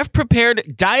 34 chef-prepared,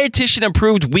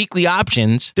 dietitian-approved weekly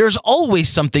options, there's always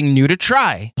something new to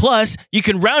try. Plus, you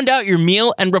can round out your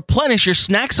meal and replenish your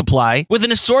snack supply with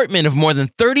an assortment of more than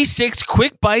 36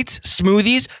 quick bites,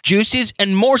 smoothies, juices,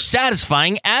 and more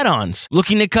satisfying add-ons.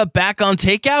 Looking to cut back on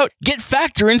takeout? Get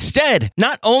Factor instead.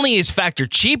 Not only is Factor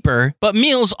cheaper, but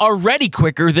meals are ready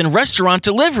quicker than restaurant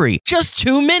delivery. Just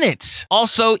 2 minutes.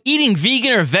 Also, eating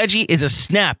vegan or veggie is a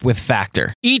snap with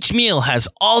Factor. Each meal has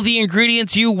all the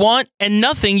ingredients you want and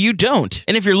nothing you don't.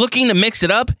 And if you're looking to mix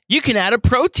it up, you can add a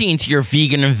protein to your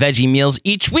vegan and veggie meals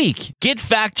each week. Get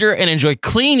Factor and enjoy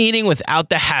clean eating without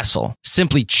the hassle.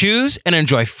 Simply choose and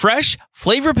enjoy fresh,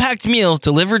 flavor-packed meals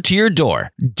delivered to your door.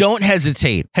 Don't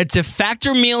hesitate. Head to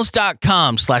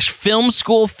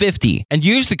factormeals.com/filmschool50 and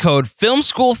use the code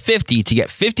filmschool50 to get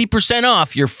 50%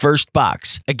 off your first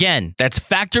box. Again, that's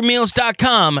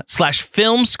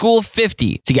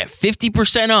factormeals.com/filmschool50 to get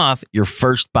 50% off your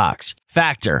first box.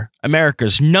 Factor,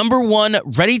 America's #1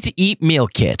 ready-to-eat meal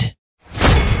kit.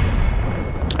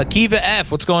 Akiva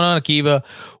F. What's going on, Akiva?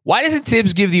 Why doesn't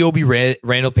Tibbs give the Obi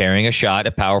Randall pairing a shot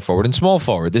at power forward and small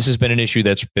forward? This has been an issue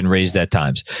that's been raised at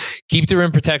times. Keep the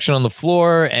rim protection on the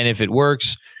floor, and if it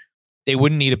works, they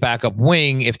wouldn't need a backup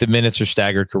wing if the minutes are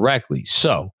staggered correctly.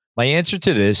 So my answer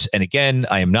to this, and again,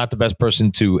 I am not the best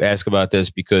person to ask about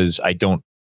this because I just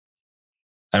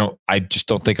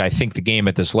don't think I think the game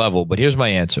at this level, but here's my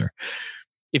answer.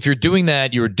 If you're doing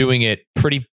that, you're doing it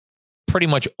pretty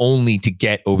much only to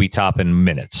get Obi Toppin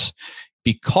minutes.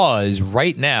 Because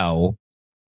right now,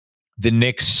 the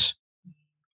Knicks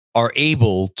are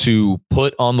able to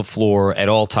put on the floor at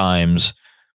all times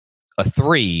a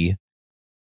 3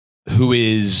 who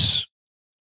is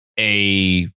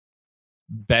a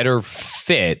better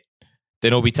fit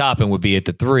than Obi Toppin would be at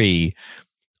the 3.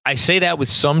 I say that with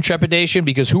some trepidation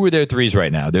because who are their 3s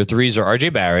right now? Their 3s are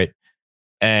RJ Barrett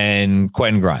and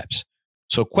Quentin Grimes.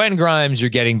 So Quentin Grimes, you're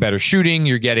getting better shooting,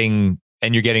 you're getting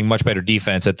much better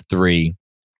defense at the 3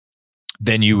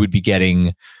 than you would be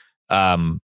getting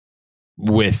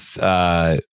with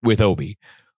Obi.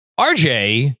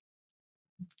 RJ,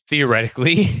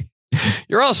 theoretically,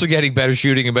 you're also getting better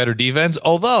shooting and better defense.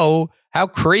 Although, how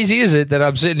crazy is it that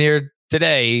I'm sitting here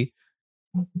today,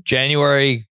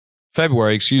 February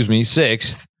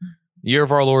 6th, year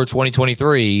of our Lord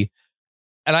 2023,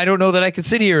 and I don't know that I could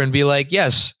sit here and be like,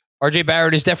 yes, RJ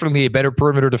Barrett is definitely a better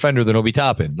perimeter defender than Obi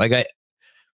Toppin. And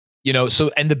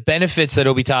the benefits that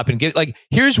Obi Toppin gives, like,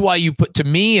 here's why you put, to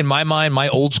me, in my mind, my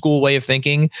old school way of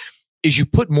thinking is you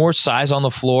put more size on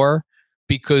the floor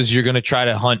because you're going to try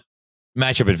to hunt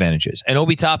matchup advantages. And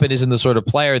Obi Toppin isn't the sort of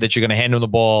player that you're going to hand him the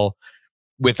ball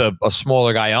with a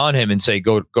smaller guy on him and say,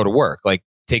 go to work, like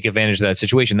take advantage of that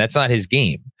situation. That's not his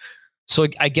game. So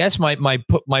I guess my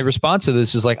response to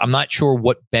this is like, I'm not sure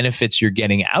what benefits you're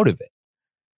getting out of it.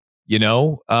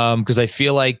 Because I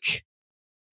feel like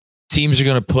teams are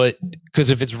going to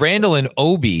because if it's Randall and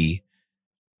Obi,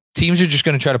 teams are just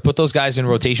going to try to put those guys in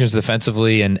rotations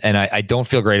defensively. And I don't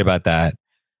feel great about that.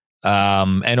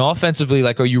 And offensively,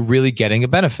 like, are you really getting a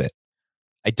benefit?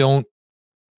 I don't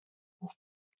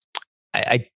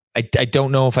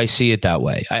know if I see it that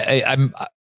way.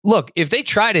 Look, if they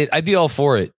tried it, I'd be all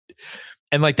for it.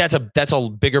 And like, that's a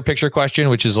bigger picture question,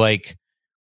 which is like,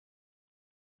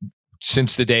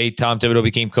 since the day Tom Thibodeau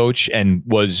became coach and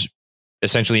was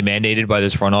essentially mandated by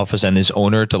this front office and this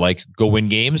owner to like go win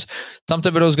games, Tom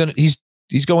Thibodeau's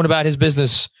he's going about his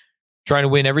business trying to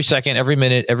win every second, every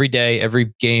minute, every day,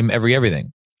 every game,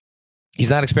 everything.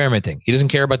 He's not experimenting. He doesn't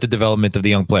care about the development of the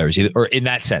young players, or in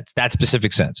that sense, that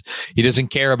specific sense. He doesn't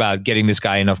care about getting this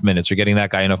guy enough minutes or getting that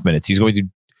guy enough minutes. He's going to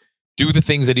do the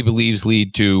things that he believes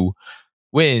lead to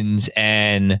wins.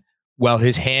 And while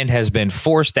his hand has been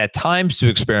forced at times to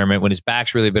experiment when his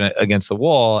back's really been against the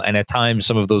wall, and at times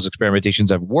some of those experimentations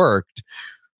have worked,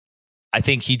 I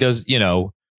think he does,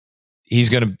 he's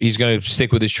gonna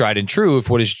stick with his tried and true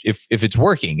if it's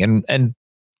working. And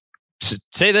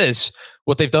say this,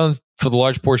 what they've done for the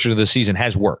large portion of the season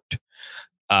has worked.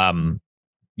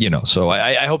 So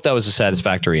I hope that was a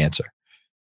satisfactory answer.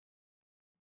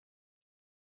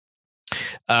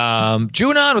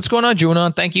 Juanon, what's going on,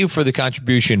 Juanon? Thank you for the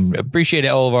contribution. Appreciate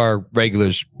all of our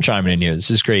regulars chiming in here. This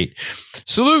is great.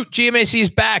 Salute, GMAC is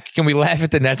back. Can we laugh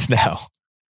at the Nets now?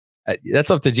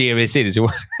 That's up to GMAC. Does he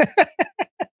want?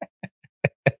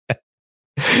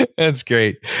 That's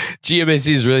great. GMAC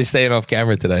is really staying off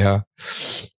camera today, huh?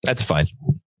 That's fine.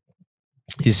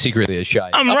 He's secretly a shy.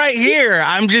 I'm right here.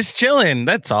 I'm just chilling.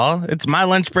 That's all. It's my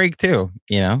lunch break too.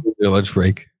 Your lunch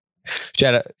break.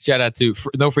 Shout out to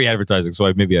no free advertising,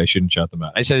 so maybe I shouldn't shout them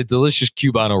out. I said a delicious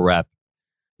Cubano wrap.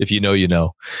 If you know, you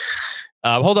know.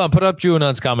 Hold on, put up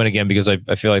Juanon's comment again because I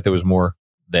feel like there was more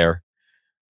there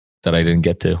that I didn't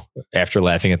get to after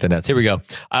laughing at the Nets. Here we go.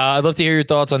 I'd love to hear your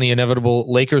thoughts on the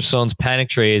inevitable Lakers-Suns panic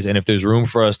trades and if there's room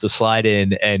for us to slide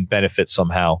in and benefit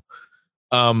somehow.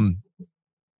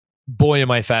 Boy,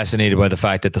 am I fascinated by the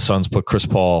fact that the Suns put Chris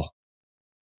Paul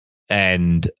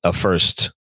and a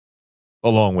first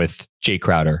along with Jay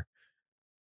Crowder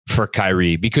for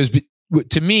Kyrie, because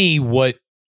to me, what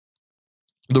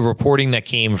the reporting that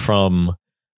came from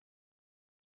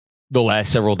the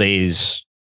last several days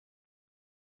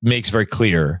makes very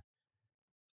clear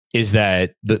is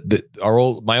that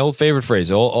my old favorite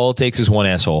phrase, all it takes is one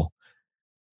asshole.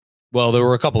 Well, there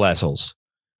were a couple assholes,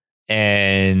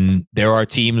 and there are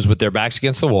teams with their backs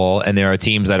against the wall, and there are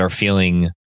teams that are feeling,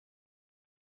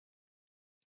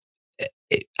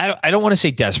 I don't want to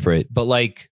say desperate, but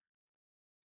like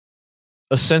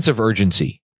a sense of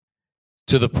urgency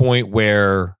to the point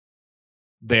where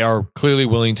they are clearly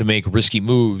willing to make risky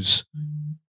moves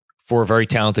for a very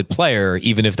talented player,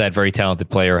 even if that very talented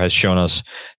player has shown us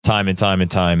time and time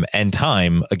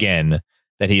again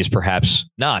that he is perhaps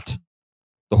not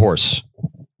the horse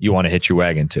you want to hitch your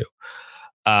wagon to.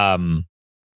 I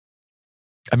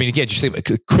mean, again, just think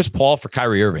Chris Paul for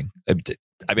Kyrie Irving. I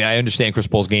mean, I understand Chris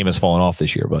Paul's game has fallen off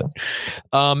this year, but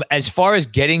as far as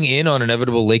getting in on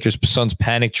inevitable Lakers Suns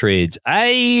panic trades,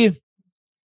 I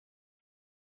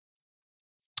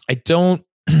don't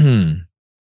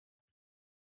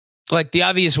like the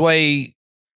obvious way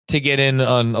to get in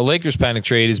on a Lakers panic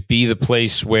trade is be the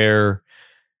place where,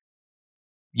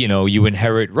 you know, you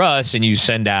inherit Russ and you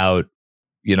send out,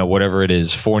 you know, whatever it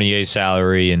is, Fournier's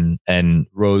salary and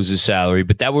Rose's salary.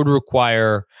 But that would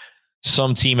require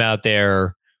some team out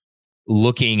there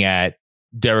looking at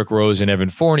Derrick Rose and Evan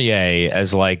Fournier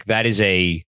as like, that is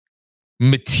a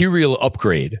material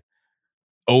upgrade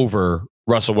over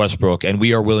Russell Westbrook. And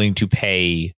we are willing to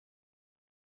pay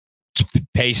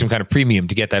some kind of premium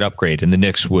to get that upgrade. And the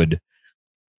Knicks would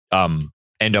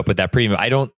end up with that premium. I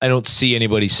don't see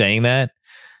anybody saying that.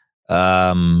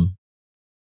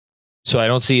 So I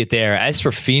don't see it there. As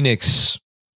for Phoenix,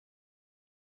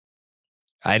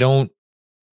 I don't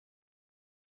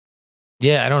know.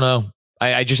 I don't know.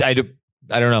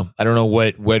 I don't know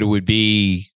what it would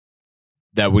be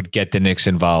that would get the Knicks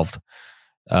involved.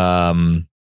 I'll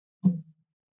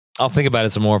think about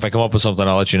it some more. If I come up with something,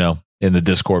 I'll let you know in the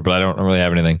Discord, but I don't really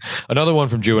have anything. Another one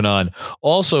from Juanon.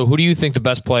 Also, who do you think the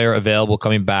best player available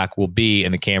coming back will be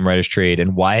in the Cam Reddish trade,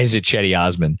 and why is it Cedi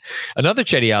Osman? Another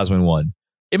Cedi Osman one.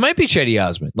 It might be Cedi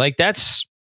Osman. Like that's,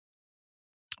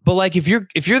 but like if you're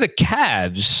the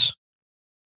Cavs,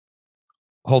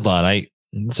 hold on,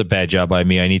 it's a bad job by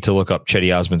me. I need to look up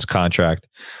Cedi Osman's contract.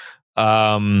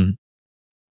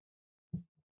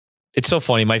 It's so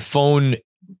funny. My phone,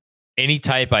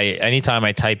 anytime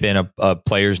I type in a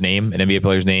player's name, an NBA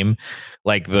player's name,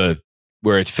 like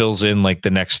where it fills in like the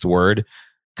next word,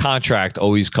 contract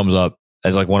always comes up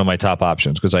as like one of my top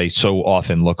options because I so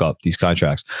often look up these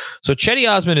contracts. So Cedi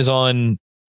Osman is on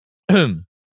an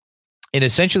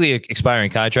essentially expiring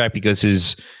contract because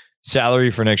his salary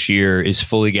for next year is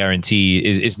fully guaranteed,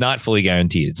 is not fully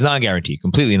guaranteed. It's non-guaranteed,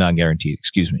 completely non-guaranteed,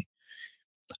 excuse me.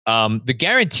 The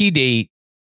guarantee date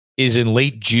is in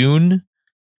late June.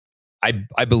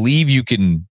 I believe you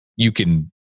can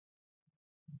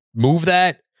move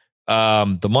that.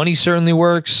 The money certainly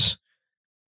works.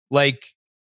 Like,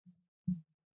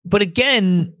 but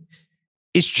again,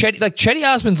 is Cedi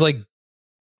Osman's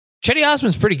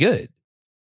pretty good.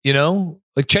 You know,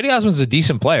 like Cedi Osman's a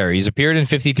decent player. He's appeared in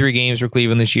 53 games for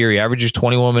Cleveland this year. He averages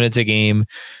 21 minutes a game,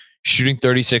 shooting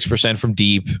 36% from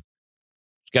deep. He's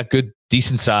got good,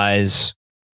 decent size.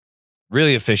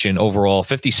 Really efficient overall,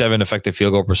 57 effective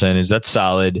field goal percentage. That's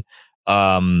solid.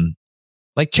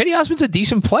 Like Cedi Osman's a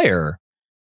decent player.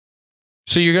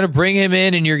 So you're going to bring him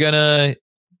in and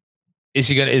is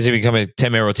he become a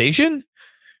 10-man rotation?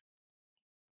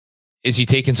 Is he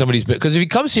taking somebody's, because if he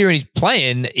comes here and he's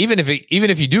playing, even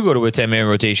if you do go to a 10-man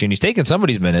rotation, he's taking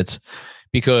somebody's minutes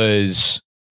because,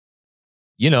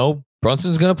 you know,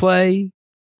 Brunson's going to play.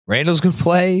 Randall's going to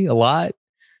play a lot.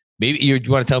 Maybe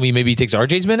you want to tell me maybe he takes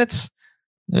RJ's minutes?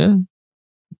 Yeah,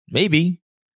 maybe.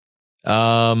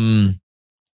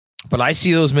 But I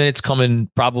see those minutes coming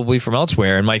probably from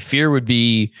elsewhere. And my fear would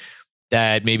be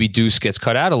that maybe Deuce gets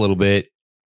cut out a little bit.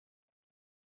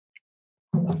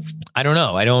 I don't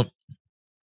know.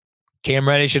 Cam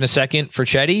Reddish in a second for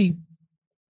Cedi.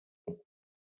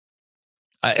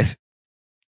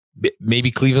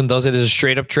 Maybe Cleveland does it as a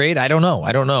straight up trade. I don't know.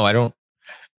 I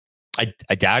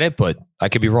doubt it, but I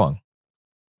could be wrong.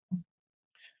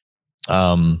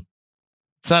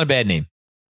 It's not a bad name.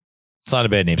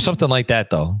 Something like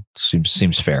that, though,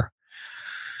 seems fair.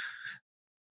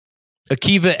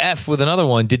 Akiva F with another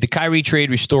one. Did the Kyrie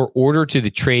trade restore order to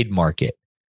the trade market?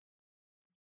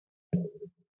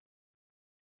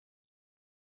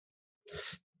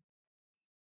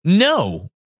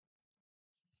 No,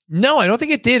 I don't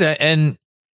think it did. And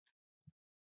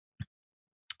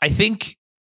I think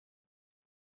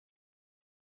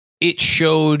it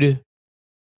showed,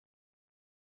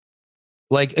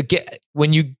 like, again,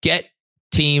 when you get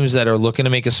teams that are looking to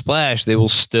make a splash, they are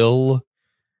still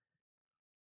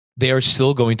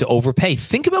going to overpay.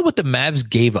 Think about what the Mavs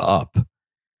gave up.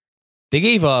 They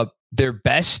gave up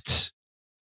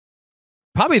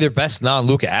probably their best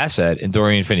non-Luka asset in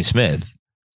Dorian Finney-Smith.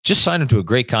 Just signed him to a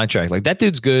great contract. Like, that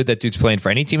dude's good. That dude's playing for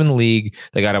any team in the league.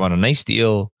 They got him on a nice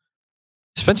deal.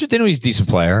 Spencer Dinwiddie's a decent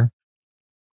player.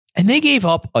 And they gave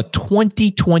up a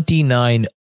 2029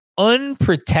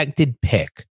 unprotected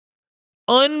pick.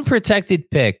 I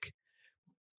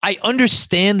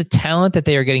understand the talent that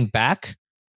they are getting back,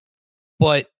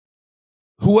 but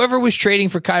whoever was trading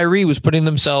for Kyrie was putting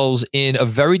themselves in a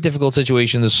very difficult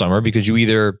situation this summer because you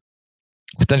either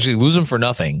potentially lose him for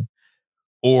nothing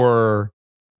or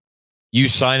you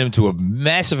sign him to a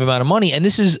massive amount of money. And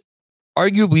this is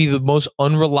arguably the most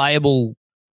unreliable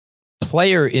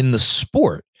player in the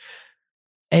sport.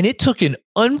 And it took an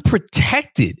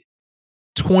unprotected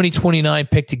 2029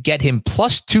 pick to get him,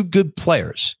 plus 2 good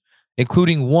players,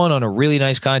 including one on a really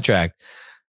nice contract.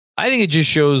 I think it just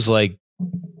shows, like,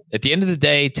 at the end of the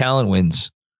day, talent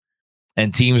wins,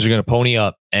 and teams are going to pony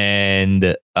up.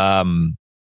 And I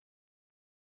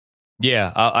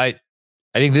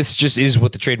think this just is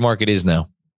what the trade market is now.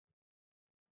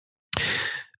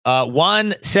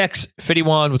 Juan Sex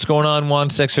 51, what's going on, Juan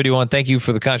Sex 51? Thank you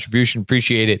for the contribution,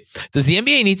 appreciate it. Does the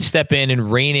NBA need to step in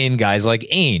and rein in guys like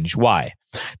Ainge? Why?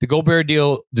 The Gobert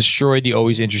deal destroyed the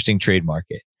always interesting trade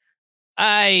market.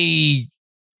 I'll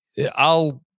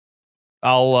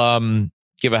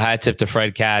give a hat tip to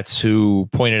Fred Katz, who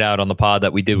pointed out on the pod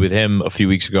that we did with him a few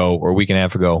weeks ago or a week and a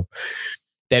half ago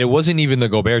that it wasn't even the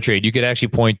Gobert trade. You could actually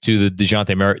point to the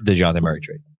DeJounte Murray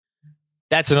trade.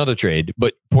 That's another trade,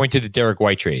 but point to the Derek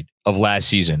White trade of last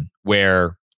season,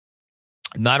 where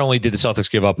not only did the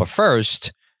Celtics give up a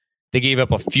first, they gave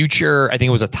up a future, I think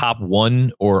it was a top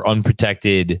 1 or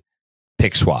unprotected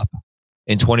pick swap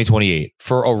in 2028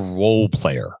 for a role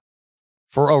player.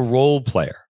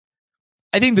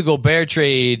 I think the Gobert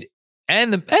trade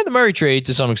and the Murray trade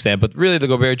to some extent, but really the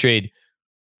Gobert trade,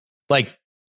 like,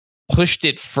 pushed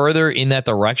it further in that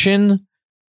direction.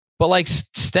 But, like,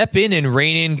 step in and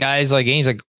rein in guys like Ainge,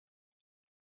 like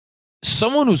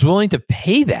someone who's willing to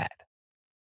pay that.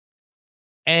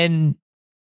 And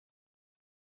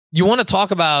you want to talk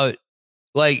about,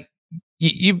 like,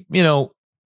 you know,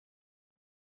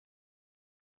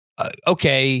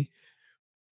 okay,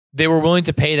 they were willing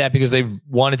to pay that because they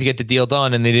wanted to get the deal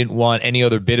done and they didn't want any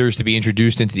other bidders to be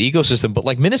introduced into the ecosystem. But,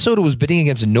 like, Minnesota was bidding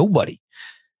against nobody,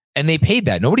 and they paid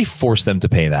that. Nobody forced them to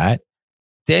pay that.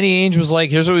 Danny Ainge was like,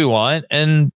 here's what we want.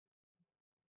 And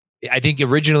I think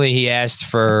originally he asked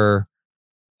for,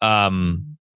 who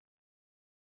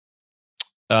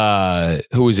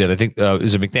is it? I think,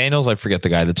 is it McDaniels? I forget the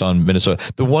guy that's on Minnesota.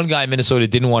 The one guy Minnesota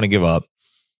didn't want to give up.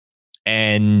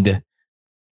 And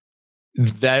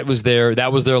that was their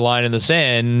line in the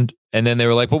sand. And then they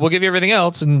were like, well, we'll give you everything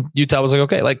else. And Utah was like,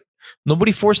 okay, like,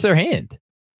 nobody forced their hand.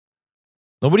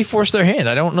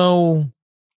 I don't know.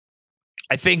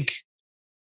 I think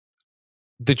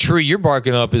the tree you're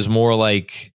barking up is more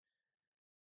like,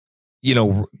 you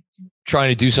know, trying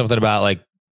to do something about, like,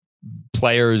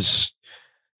 players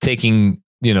taking,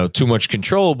 you know, too much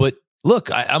control. But look,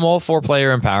 I'm all for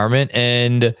player empowerment,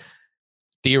 and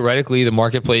theoretically the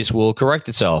marketplace will correct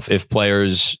itself if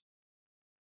players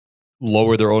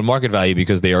lower their own market value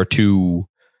because they are too,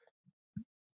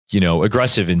 you know,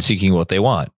 aggressive in seeking what they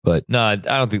want. But no, I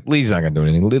don't think Lee's not going to do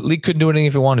anything. Lee couldn't do anything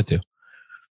if he wanted to.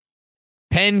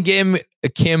 Kim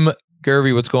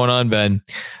Gervy, what's going on, Ben?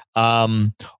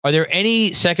 Are there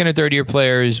any second or third year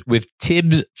players with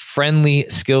Tibbs friendly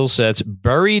skill sets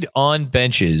buried on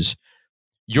benches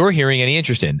you're hearing any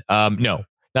interest in? No,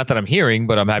 not that I'm hearing,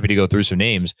 but I'm happy to go through some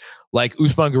names like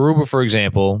Usman Garuba, for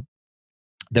example,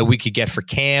 that we could get for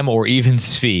Cam or even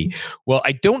Svi. Well,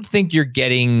 I don't think you're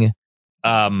getting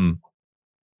a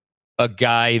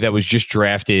guy that was just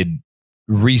drafted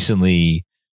recently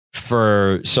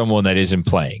for someone that isn't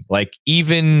playing. Like,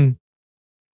 even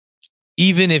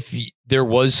if there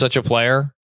was such a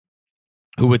player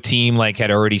who a team like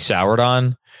had already soured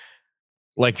on,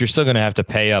 like, you're still going to have to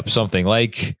pay up something.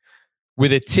 Like,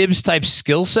 with a Tibbs type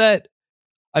skill set,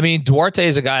 I mean, Duarte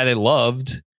is a guy they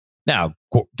loved. Now,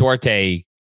 Duarte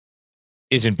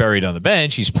isn't buried on the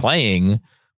bench. He's playing,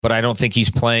 but I don't think he's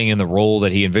playing in the role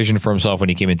that he envisioned for himself when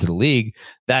he came into the league.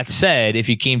 That said, if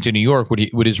he came to New York,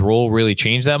 would his role really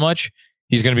change that much?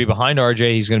 He's going to be behind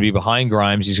RJ. He's going to be behind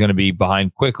Grimes. He's going to be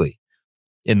behind Quickly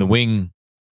in the wing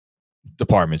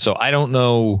department. So I don't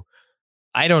know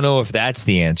if that's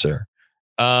the answer.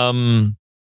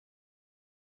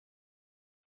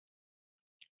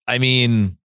 I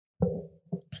mean,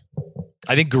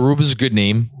 I think Garuba's a good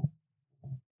name.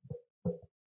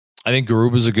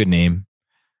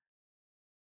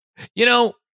 You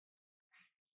know,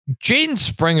 Jaden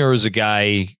Springer is a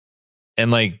guy,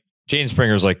 and like Jaden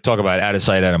Springer's like, talk about out of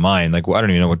sight, out of mind. Like, well, I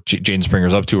don't even know what Jaden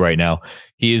Springer's up to right now.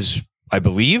 He is, I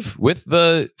believe, with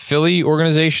the Philly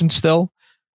organization still.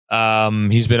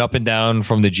 He's been up and down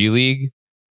from the G League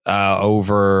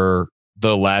over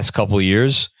the last couple of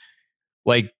years.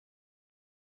 Like,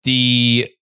 the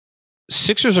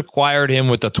Sixers acquired him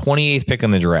with the 28th pick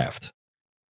in the draft.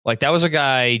 Like, that was a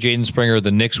guy, Jaden Springer,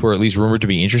 the Knicks were at least rumored to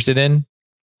be interested in.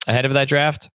 ahead of that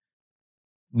draft.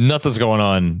 Nothing's going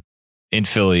on in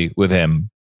Philly with him.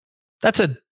 That's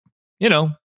a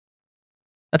name.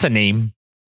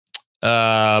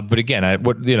 But again,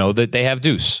 they have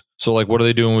Deuce. So like, what are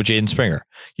they doing with Jaden Springer?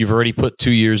 You've already put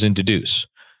 2 years into Deuce.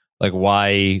 Like,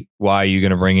 why are you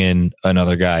going to bring in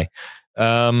another guy?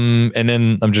 And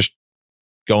then I'm just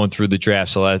going through the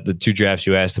drafts, the 2 drafts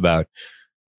you asked about.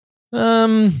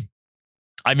 Sadiq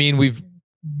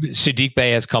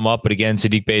Bey has come up, but again,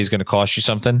 Sadiq Bey is going to cost you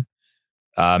something.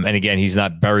 And again, he's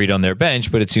not buried on their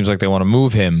bench, but it seems like they want to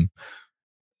move him.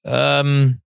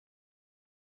 I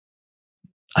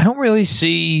don't really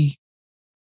see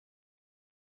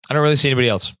anybody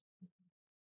else.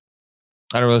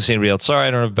 Sorry,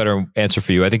 I don't have a better answer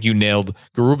for you. I think you nailed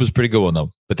Garuba's a pretty good one, though,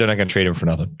 but they're not going to trade him for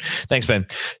nothing. Thanks, Ben.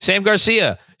 Sam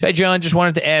Garcia. Hi, John. Just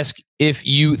wanted to ask if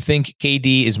you think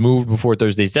KD is moved before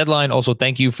Thursday's deadline. Also,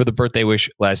 thank you for the birthday wish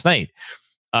last night.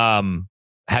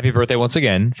 Happy birthday once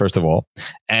again, first of all.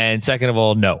 And second of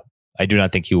all, no, I do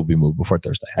not think he will be moved before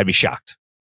Thursday. I'd be shocked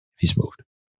if he's moved.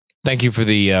 Thank you for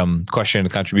the question and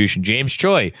the contribution. James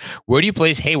Choi, where do you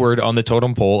place Hayward on the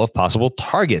totem pole of possible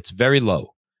targets? Very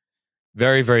low.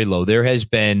 Very, very low. There has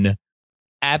been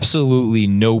absolutely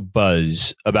no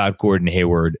buzz about Gordon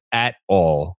Hayward at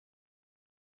all.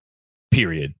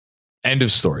 Period. End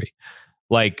of story.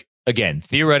 Like, again,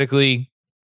 theoretically,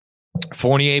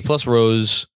 Fournier plus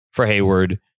Rose for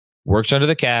Hayward works under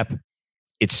the cap.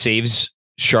 It saves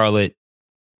Charlotte,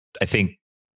 I think,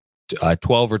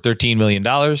 $12 or $13 million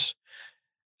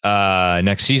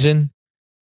next season.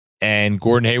 And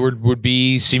Gordon Hayward would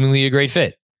be seemingly a great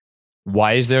fit.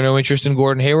 Why is there no interest in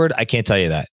Gordon Hayward? I can't tell you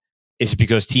that. It's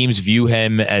because teams view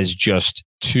him as just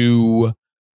too,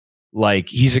 like,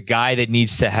 he's a guy that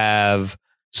needs to have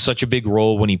such a big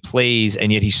role when he plays,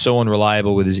 and yet he's so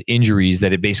unreliable with his injuries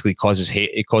that it basically causes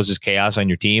chaos on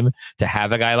your team to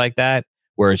have a guy like that,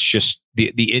 where it's just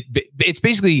it's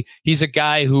basically he's a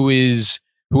guy who has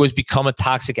become a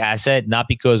toxic asset, not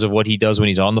because of what he does when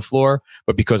he's on the floor,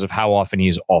 but because of how often he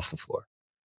is off the floor.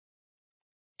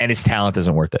 And his talent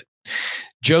isn't worth it.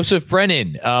 Joseph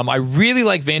Brennan. I really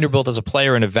like Vanderbilt as a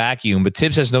player in a vacuum, but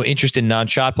Tibbs has no interest in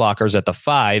non-shot blockers at the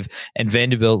 5, and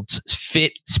Vanderbilt's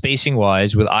fit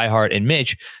spacing-wise with iHeart and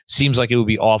Mitch seems like it would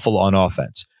be awful on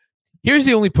offense. Here's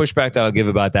the only pushback that I'll give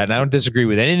about that, and I don't disagree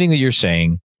with anything that you're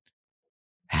saying.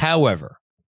 However,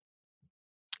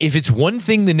 if it's one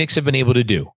thing the Knicks have been able to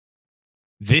do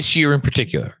this year in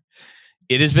particular,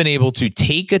 it has been able to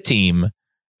take a team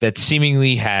that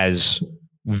seemingly has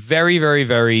very, very,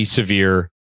 very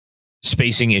severe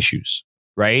spacing issues,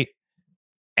 right?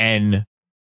 And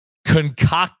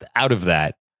concoct out of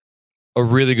that a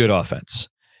really good offense.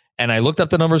 And I looked up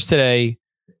the numbers today.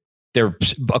 They're,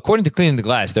 according to Cleaning the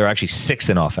Glass, they're actually 6th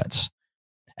in offense.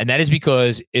 And that is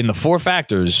because in the 4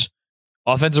 factors,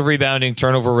 offensive rebounding,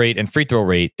 turnover rate, and free throw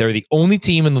rate, they're the only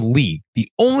team in the league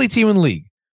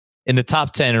in the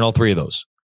top 10 in all 3 of those.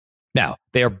 Now,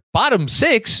 they are bottom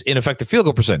 6 in effective field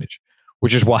goal percentage,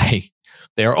 which is why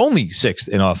they are only 6th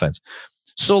in offense.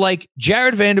 So like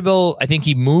Jared Vanderbilt, I think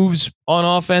he moves on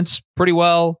offense pretty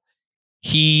well.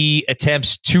 He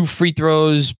attempts 2 free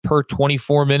throws per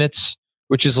 24 minutes,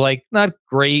 which is like not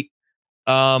great.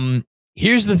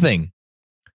 Here's the thing.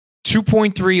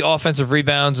 2.3 offensive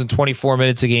rebounds in 24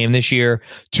 minutes a game this year.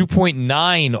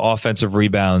 2.9 offensive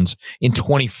rebounds in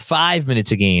 25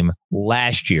 minutes a game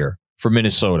last year for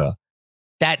Minnesota.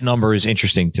 That number is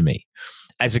interesting to me.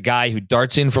 As a guy who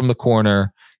darts in from the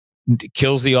corner,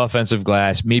 kills the offensive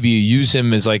glass, maybe you use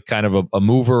him as like kind of a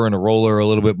mover and a roller a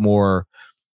little bit more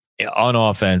on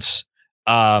offense.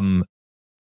 I'm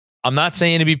not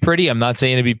saying to be pretty. I'm not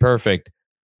saying to be perfect.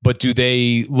 But do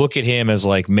they look at him as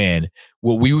like, man,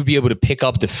 what we would be able to pick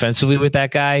up defensively with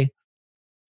that guy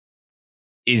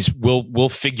is we'll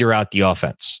figure out the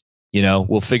offense. You know,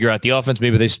 we'll figure out the offense.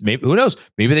 Maybe who knows?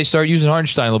 Maybe they start using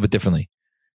Hartenstein a little bit differently.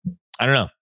 I don't know.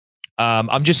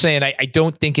 I'm just saying, I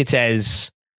don't think it's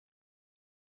as,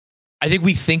 I think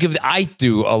I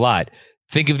do a lot.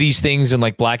 Think of these things in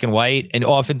like black and white. And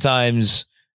oftentimes,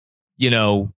 you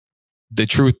know, the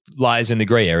truth lies in the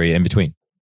gray area in between.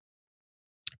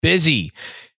 Busy.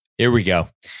 Here we go.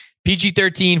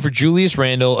 PG-13 for Julius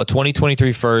Randle, a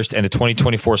 2023 first and a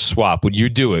 2024 swap. Would you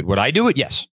do it? Would I do it?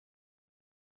 Yes.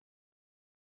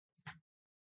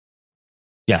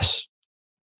 Yes.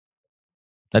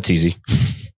 That's easy.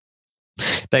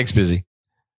 Thanks, Busy.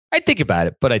 I'd think about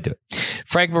it, but I do it.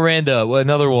 Frank Miranda,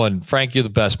 another one. Frank, you're the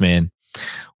best, man.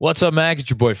 What's up, Mac? It's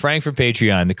your boy Frank from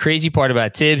Patreon. The crazy part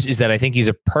about Tibbs is that I think he's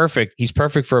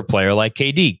perfect for a player like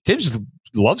KD. Tibbs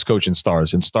loves coaching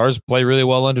stars, and stars play really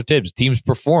well under Tibbs. Teams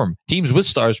with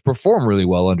stars perform really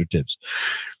well under Tibbs.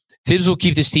 Tibbs will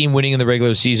keep this team winning in the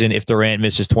regular season if Durant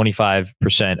misses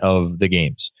 25% of the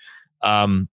games.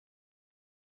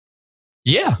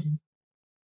 Yeah.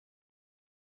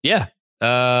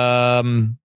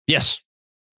 Yes.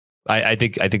 I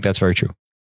think that's very true.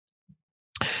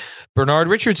 Bernard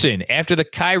Richardson, after the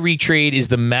Kyrie trade, is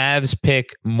the Mavs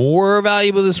pick more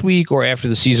valuable this week or after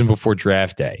the season before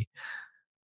draft day?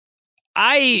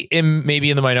 I am maybe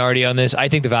in the minority on this. I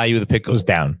think the value of the pick goes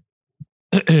down.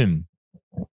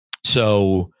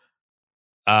 So,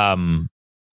 I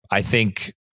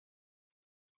think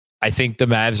the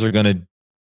Mavs are going to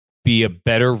be a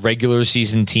better regular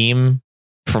season team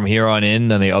from here on in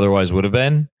than they otherwise would have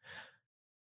been.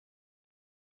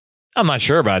 I'm not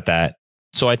sure about that.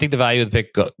 So I think the value of the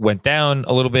pick went down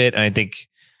a little bit, and I think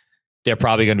they're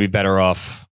probably going to be better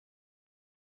off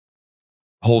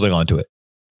holding on to it.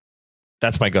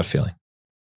 That's my gut feeling.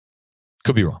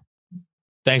 Could be wrong.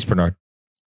 Thanks, Bernard.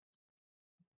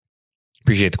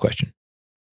 Appreciate the question.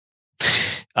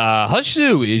 Hush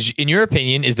Zoo, in your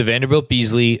opinion, is the Vanderbilt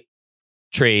Beasley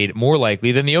trade more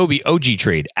likely than the OG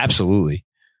trade? Absolutely.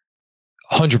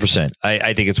 100%.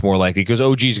 I think it's more likely because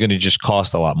OG is going to just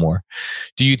cost a lot more.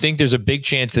 Do you think there's a big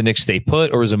chance the Knicks stay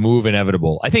put, or is a move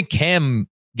inevitable? I think Cam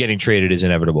getting traded is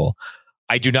inevitable.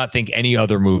 I do not think any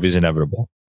other move is inevitable,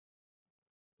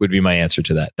 would be my answer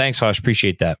to that. Thanks, Hush.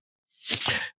 Appreciate that.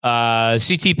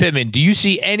 CT Pittman, do you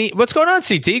see any... What's going on,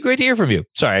 CT? Great to hear from you.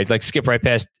 Sorry, I'd like to skip right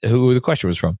past who the question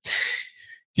was from.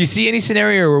 Do you see any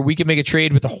scenario where we can make a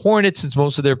trade with the Hornets since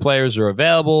most of their players are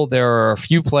available? There are a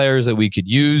few players that we could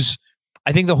use.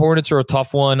 I think the Hornets are a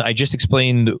tough one. I just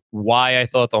explained why I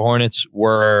thought the Hornets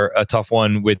were a tough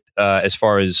one with as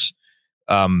far as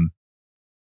Gordon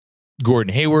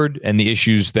Hayward and the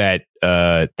issues that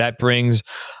that brings.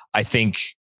 I think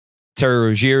Terry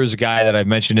Rozier is a guy that I've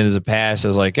mentioned in the past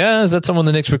as like, is that someone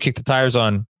the Knicks would kick the tires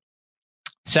on?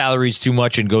 Salary's too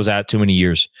much and goes out too many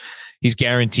years. He's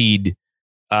guaranteed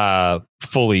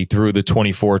fully through the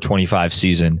 24-25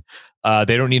 season.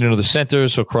 They don't need another center,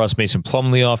 so cross Mason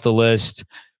Plumlee off the list.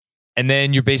 And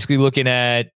then you're basically looking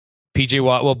at PJ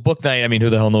Watt. Well, Bouknight, I mean, who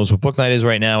the hell knows what Bouknight is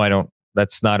right now?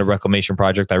 That's not a reclamation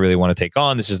project I really want to take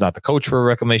on. This is not the coach for a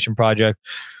reclamation project.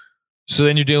 So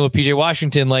then you're dealing with PJ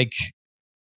Washington. Like,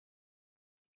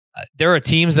 there are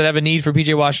teams that have a need for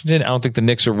PJ Washington. I don't think the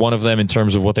Knicks are one of them in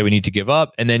terms of what they would need to give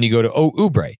up. And then you go to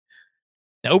Oubre.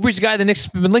 Now, Oubre's a guy the Knicks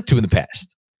have been linked to in the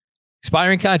past.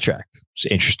 Expiring contract. It's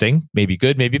interesting. Maybe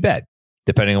good, maybe bad,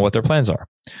 depending on what their plans are.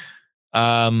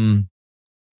 I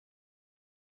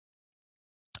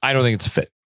don't think it's a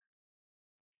fit.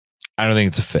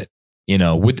 You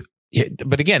know,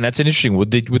 but again, that's an interesting.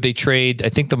 Would they trade? I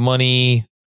think the money.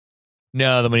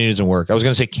 No, the money doesn't work. I was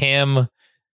going to say Cam.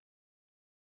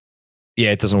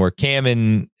 Yeah, it doesn't work. Cam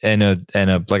and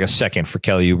a like a second for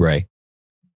Kelly Oubre.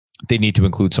 They need to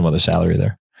include some other salary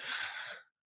there.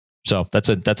 So that's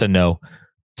a no.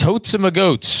 Totes and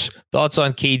Goats, thoughts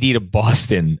on KD to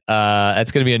Boston?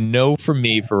 That's going to be a no for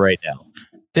me for right now.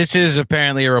 This is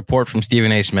apparently a report from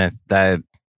Stephen A. Smith that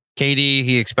KD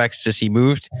he expects to see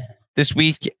moved this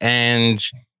week, and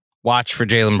watch for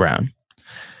Jaylen Brown.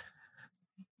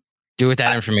 Do with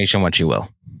that information what you will.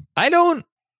 I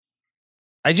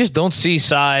just don't see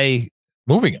Sai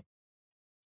moving him.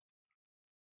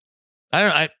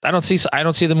 I don't see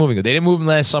them moving him. They didn't move him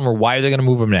last summer. Why are they going to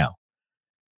move him now?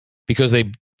 Because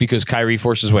Kyrie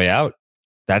forced his way out.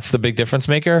 That's the big difference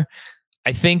maker.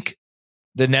 I think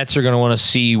the Nets are going to want to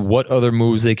see what other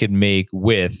moves they could make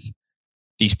with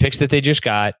these picks that they just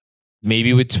got,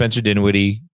 maybe with Spencer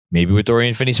Dinwiddie, maybe with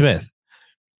Dorian Finney-Smith.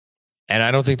 And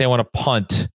I don't think they want to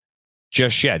punt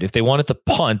just yet. If they wanted to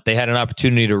punt, they had an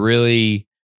opportunity to really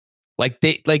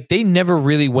they never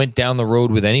really went down the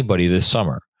road with anybody this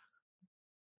summer.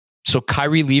 So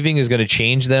Kyrie leaving is going to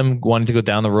change them wanting to go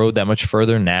down the road that much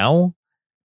further now.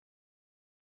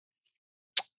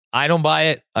 I don't buy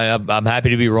it. I'm happy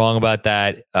to be wrong about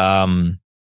that.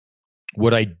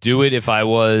 Would I do it if I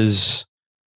was...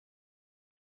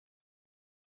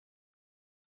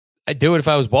 I'd do it if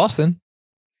I was Boston.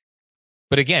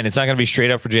 But again, it's not going to be straight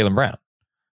up for Jaylen Brown.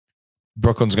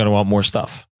 Brooklyn's going to want more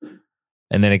stuff.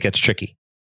 And then it gets tricky.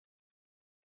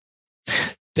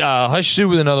 Hush Sue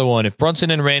with another one. If Brunson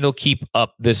and Randall keep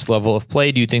up this level of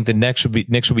play, do you think the Knicks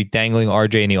will be dangling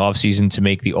RJ in the offseason to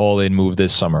make the all-in move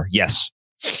this summer? Yes.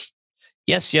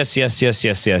 Yes. Yes.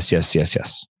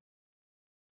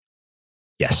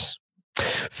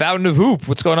 Fountain of Hoop.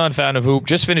 What's going on, Fountain of Hoop?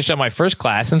 Just finished on my first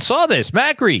class and saw this.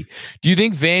 Macri, do you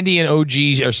think Vandy and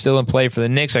OG are still in play for the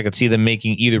Knicks? I could see them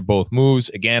making either both moves.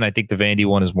 Again, I think the Vandy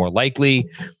one is more likely.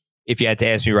 If you had to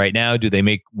ask me right now, do they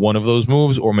make one of those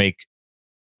moves or make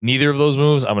neither of those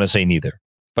moves? I'm going to say neither.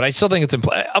 But I still think it's in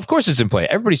play. Of course it's in play.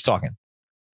 Everybody's talking.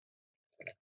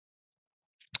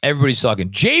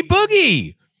 Jay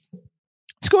Boogie.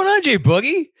 What's going on, Jay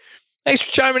Boogie? Thanks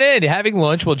for chiming in. Having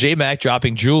lunch while J Mac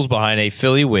dropping jewels behind a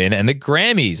Philly win and the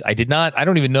Grammys. I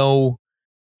don't even know.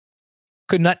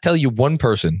 Could not tell you one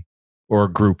person or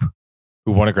a group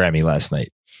who won a Grammy last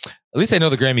night. At least I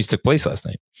know the Grammys took place last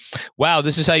night. Wow,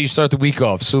 this is how you start the week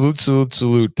off. Salute, salute,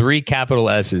 salute. 3 capital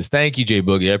S's. Thank you, Jay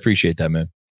Boogie. I appreciate that, man.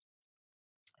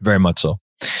 Very much so.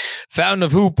 Fountain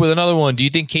of Hoop with another one. Do you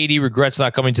think KD regrets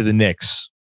not coming to the Knicks?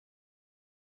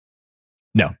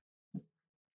 No.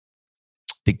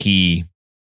 I think he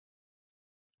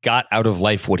got out of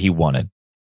life what he wanted.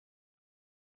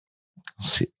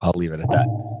 I'll leave it at that.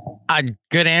 A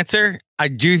good answer. I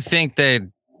do think that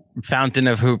Fountain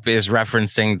of Hoop is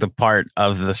referencing the part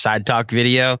of the Side Talk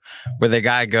video where the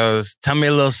guy goes, "Tell me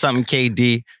a little something,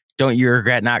 KD. Don't you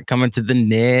regret not coming to the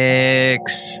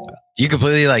Knicks?" Do you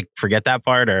completely forget that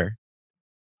part, or?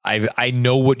 I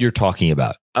know what you're talking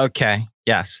about. Okay.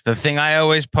 Yes. The thing I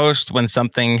always post when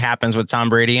something happens with Tom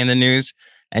Brady in the news,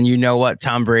 and you know what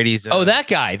Tom Brady's... that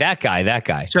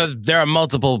guy. So there are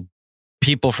multiple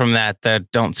people from that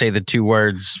don't say the 2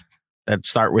 words that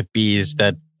start with B's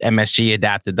that MSG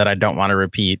adapted that I don't want to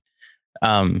repeat.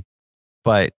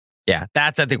 But yeah,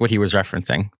 that's, I think, what he was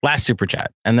referencing. Last super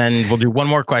chat. And then we'll do one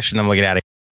more question, then we'll get out of here.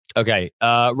 Okay.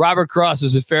 Robert Cross,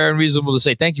 is it fair and reasonable to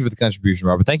say thank you for the contribution,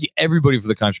 Robert? Thank you, everybody, for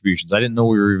the contributions. I didn't know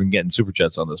we were even getting super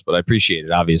chats on this, but I appreciate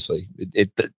it, obviously.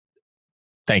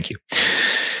 Thank you.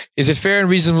 Is it fair and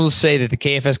reasonable to say that the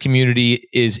KFS community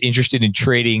is interested in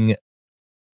trading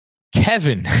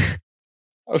Kevin? I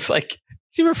was like,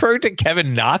 is he referring to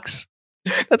Kevin Knox?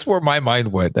 That's where my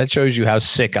mind went. That shows you how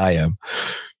sick I am.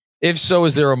 If so,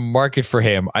 is there a market for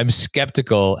him? I'm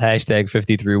skeptical. Hashtag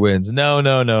 53 wins. No.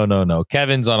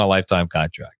 Kevin's on a lifetime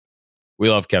contract.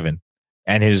 We love Kevin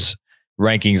and his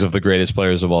rankings of the greatest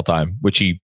players of all time, which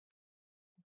he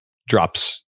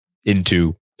drops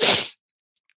into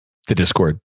the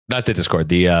Discord. Not the Discord,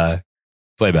 the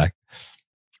playback.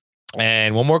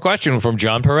 And one more question from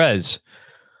John Perez.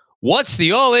 What's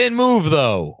the all-in move,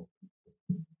 though?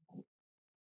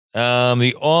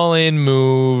 The all-in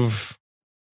move...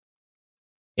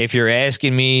 If you're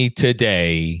asking me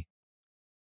today,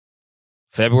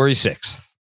 February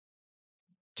 6th,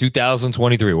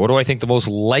 2023, what do I think the most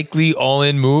likely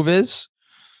all-in move is?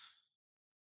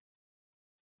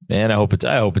 Man, I hope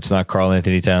it's not Karl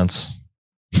Anthony Towns.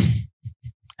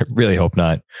 I really hope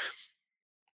not.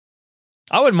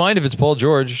 I wouldn't mind if it's Paul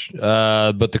George,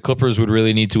 but the Clippers would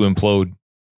really need to implode.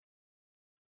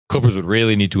 I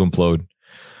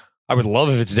would love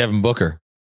if it's Devin Booker.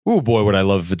 Oh boy, would I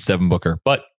love if it's Devin Booker.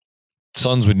 But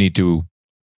Suns would need to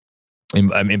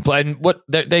imply what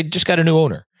they just got a new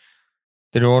owner.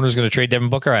 The new owner is going to trade Devin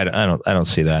Booker. I don't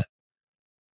see that.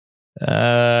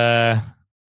 I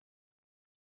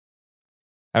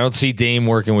don't see Dame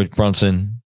working with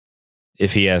Brunson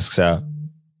if he asks out.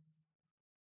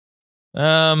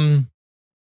 Embiid.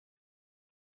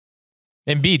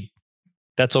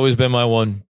 That's always been my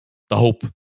one. The hope.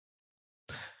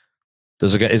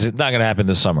 Is it not going to happen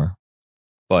this summer?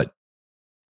 But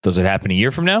does it happen a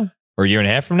year from now or a year and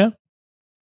a half from now?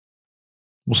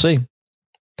 We'll see.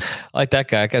 I like that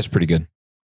guy. That guy's pretty good.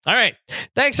 All right.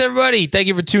 Thanks, everybody. Thank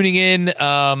you for tuning in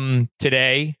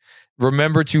today.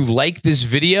 Remember to like this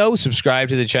video, subscribe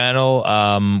to the channel.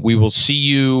 We will see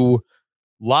you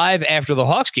live after the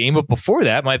Hawks game. But before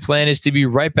that, my plan is to be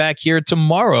right back here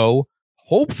tomorrow,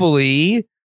 hopefully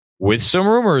with some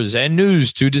rumors and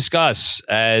news to discuss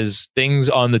as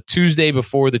things on the Tuesday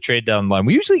before the trade deadline.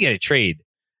 We usually get a trade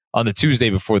on the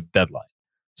Tuesday before the deadline.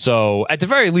 So at the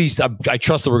very least, I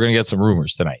trust that we're going to get some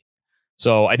rumors tonight.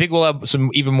 So I think we'll have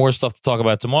some even more stuff to talk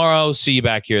about tomorrow. See you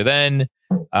back here then.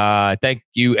 Thank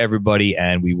you, everybody,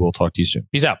 and we will talk to you soon.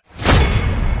 Peace out.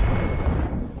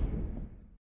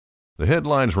 The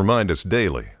headlines remind us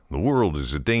daily the world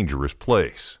is a dangerous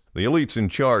place. The elites in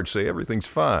charge say everything's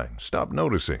fine. Stop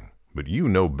noticing. But you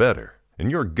know better. And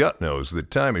your gut knows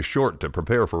that time is short to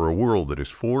prepare for a world that is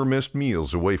 4 missed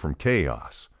meals away from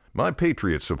chaos. My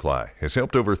Patriot Supply has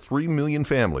helped over 3 million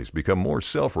families become more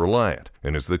self-reliant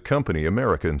and is the company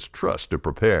Americans trust to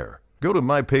prepare. Go to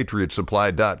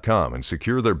MyPatriotSupply.com and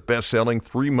secure their best-selling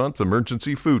 3-month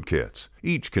emergency food kits.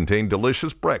 Each contain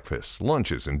delicious breakfasts,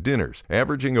 lunches, and dinners,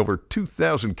 averaging over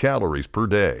 2,000 calories per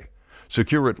day.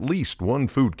 Secure at least one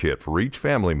food kit for each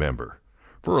family member.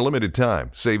 For a limited time,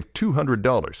 save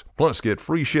 $200, plus get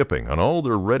free shipping on all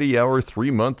their Ready Hour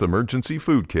 3-month emergency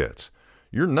food kits.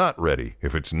 You're not ready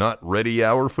if it's not Ready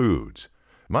Hour Foods.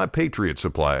 My Patriot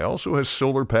Supply also has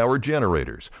solar-powered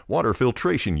generators, water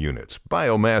filtration units,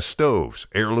 biomass stoves,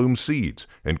 heirloom seeds,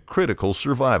 and critical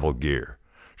survival gear.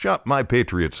 Shop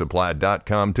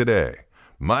MyPatriotSupply.com today.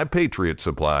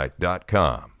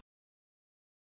 MyPatriotSupply.com.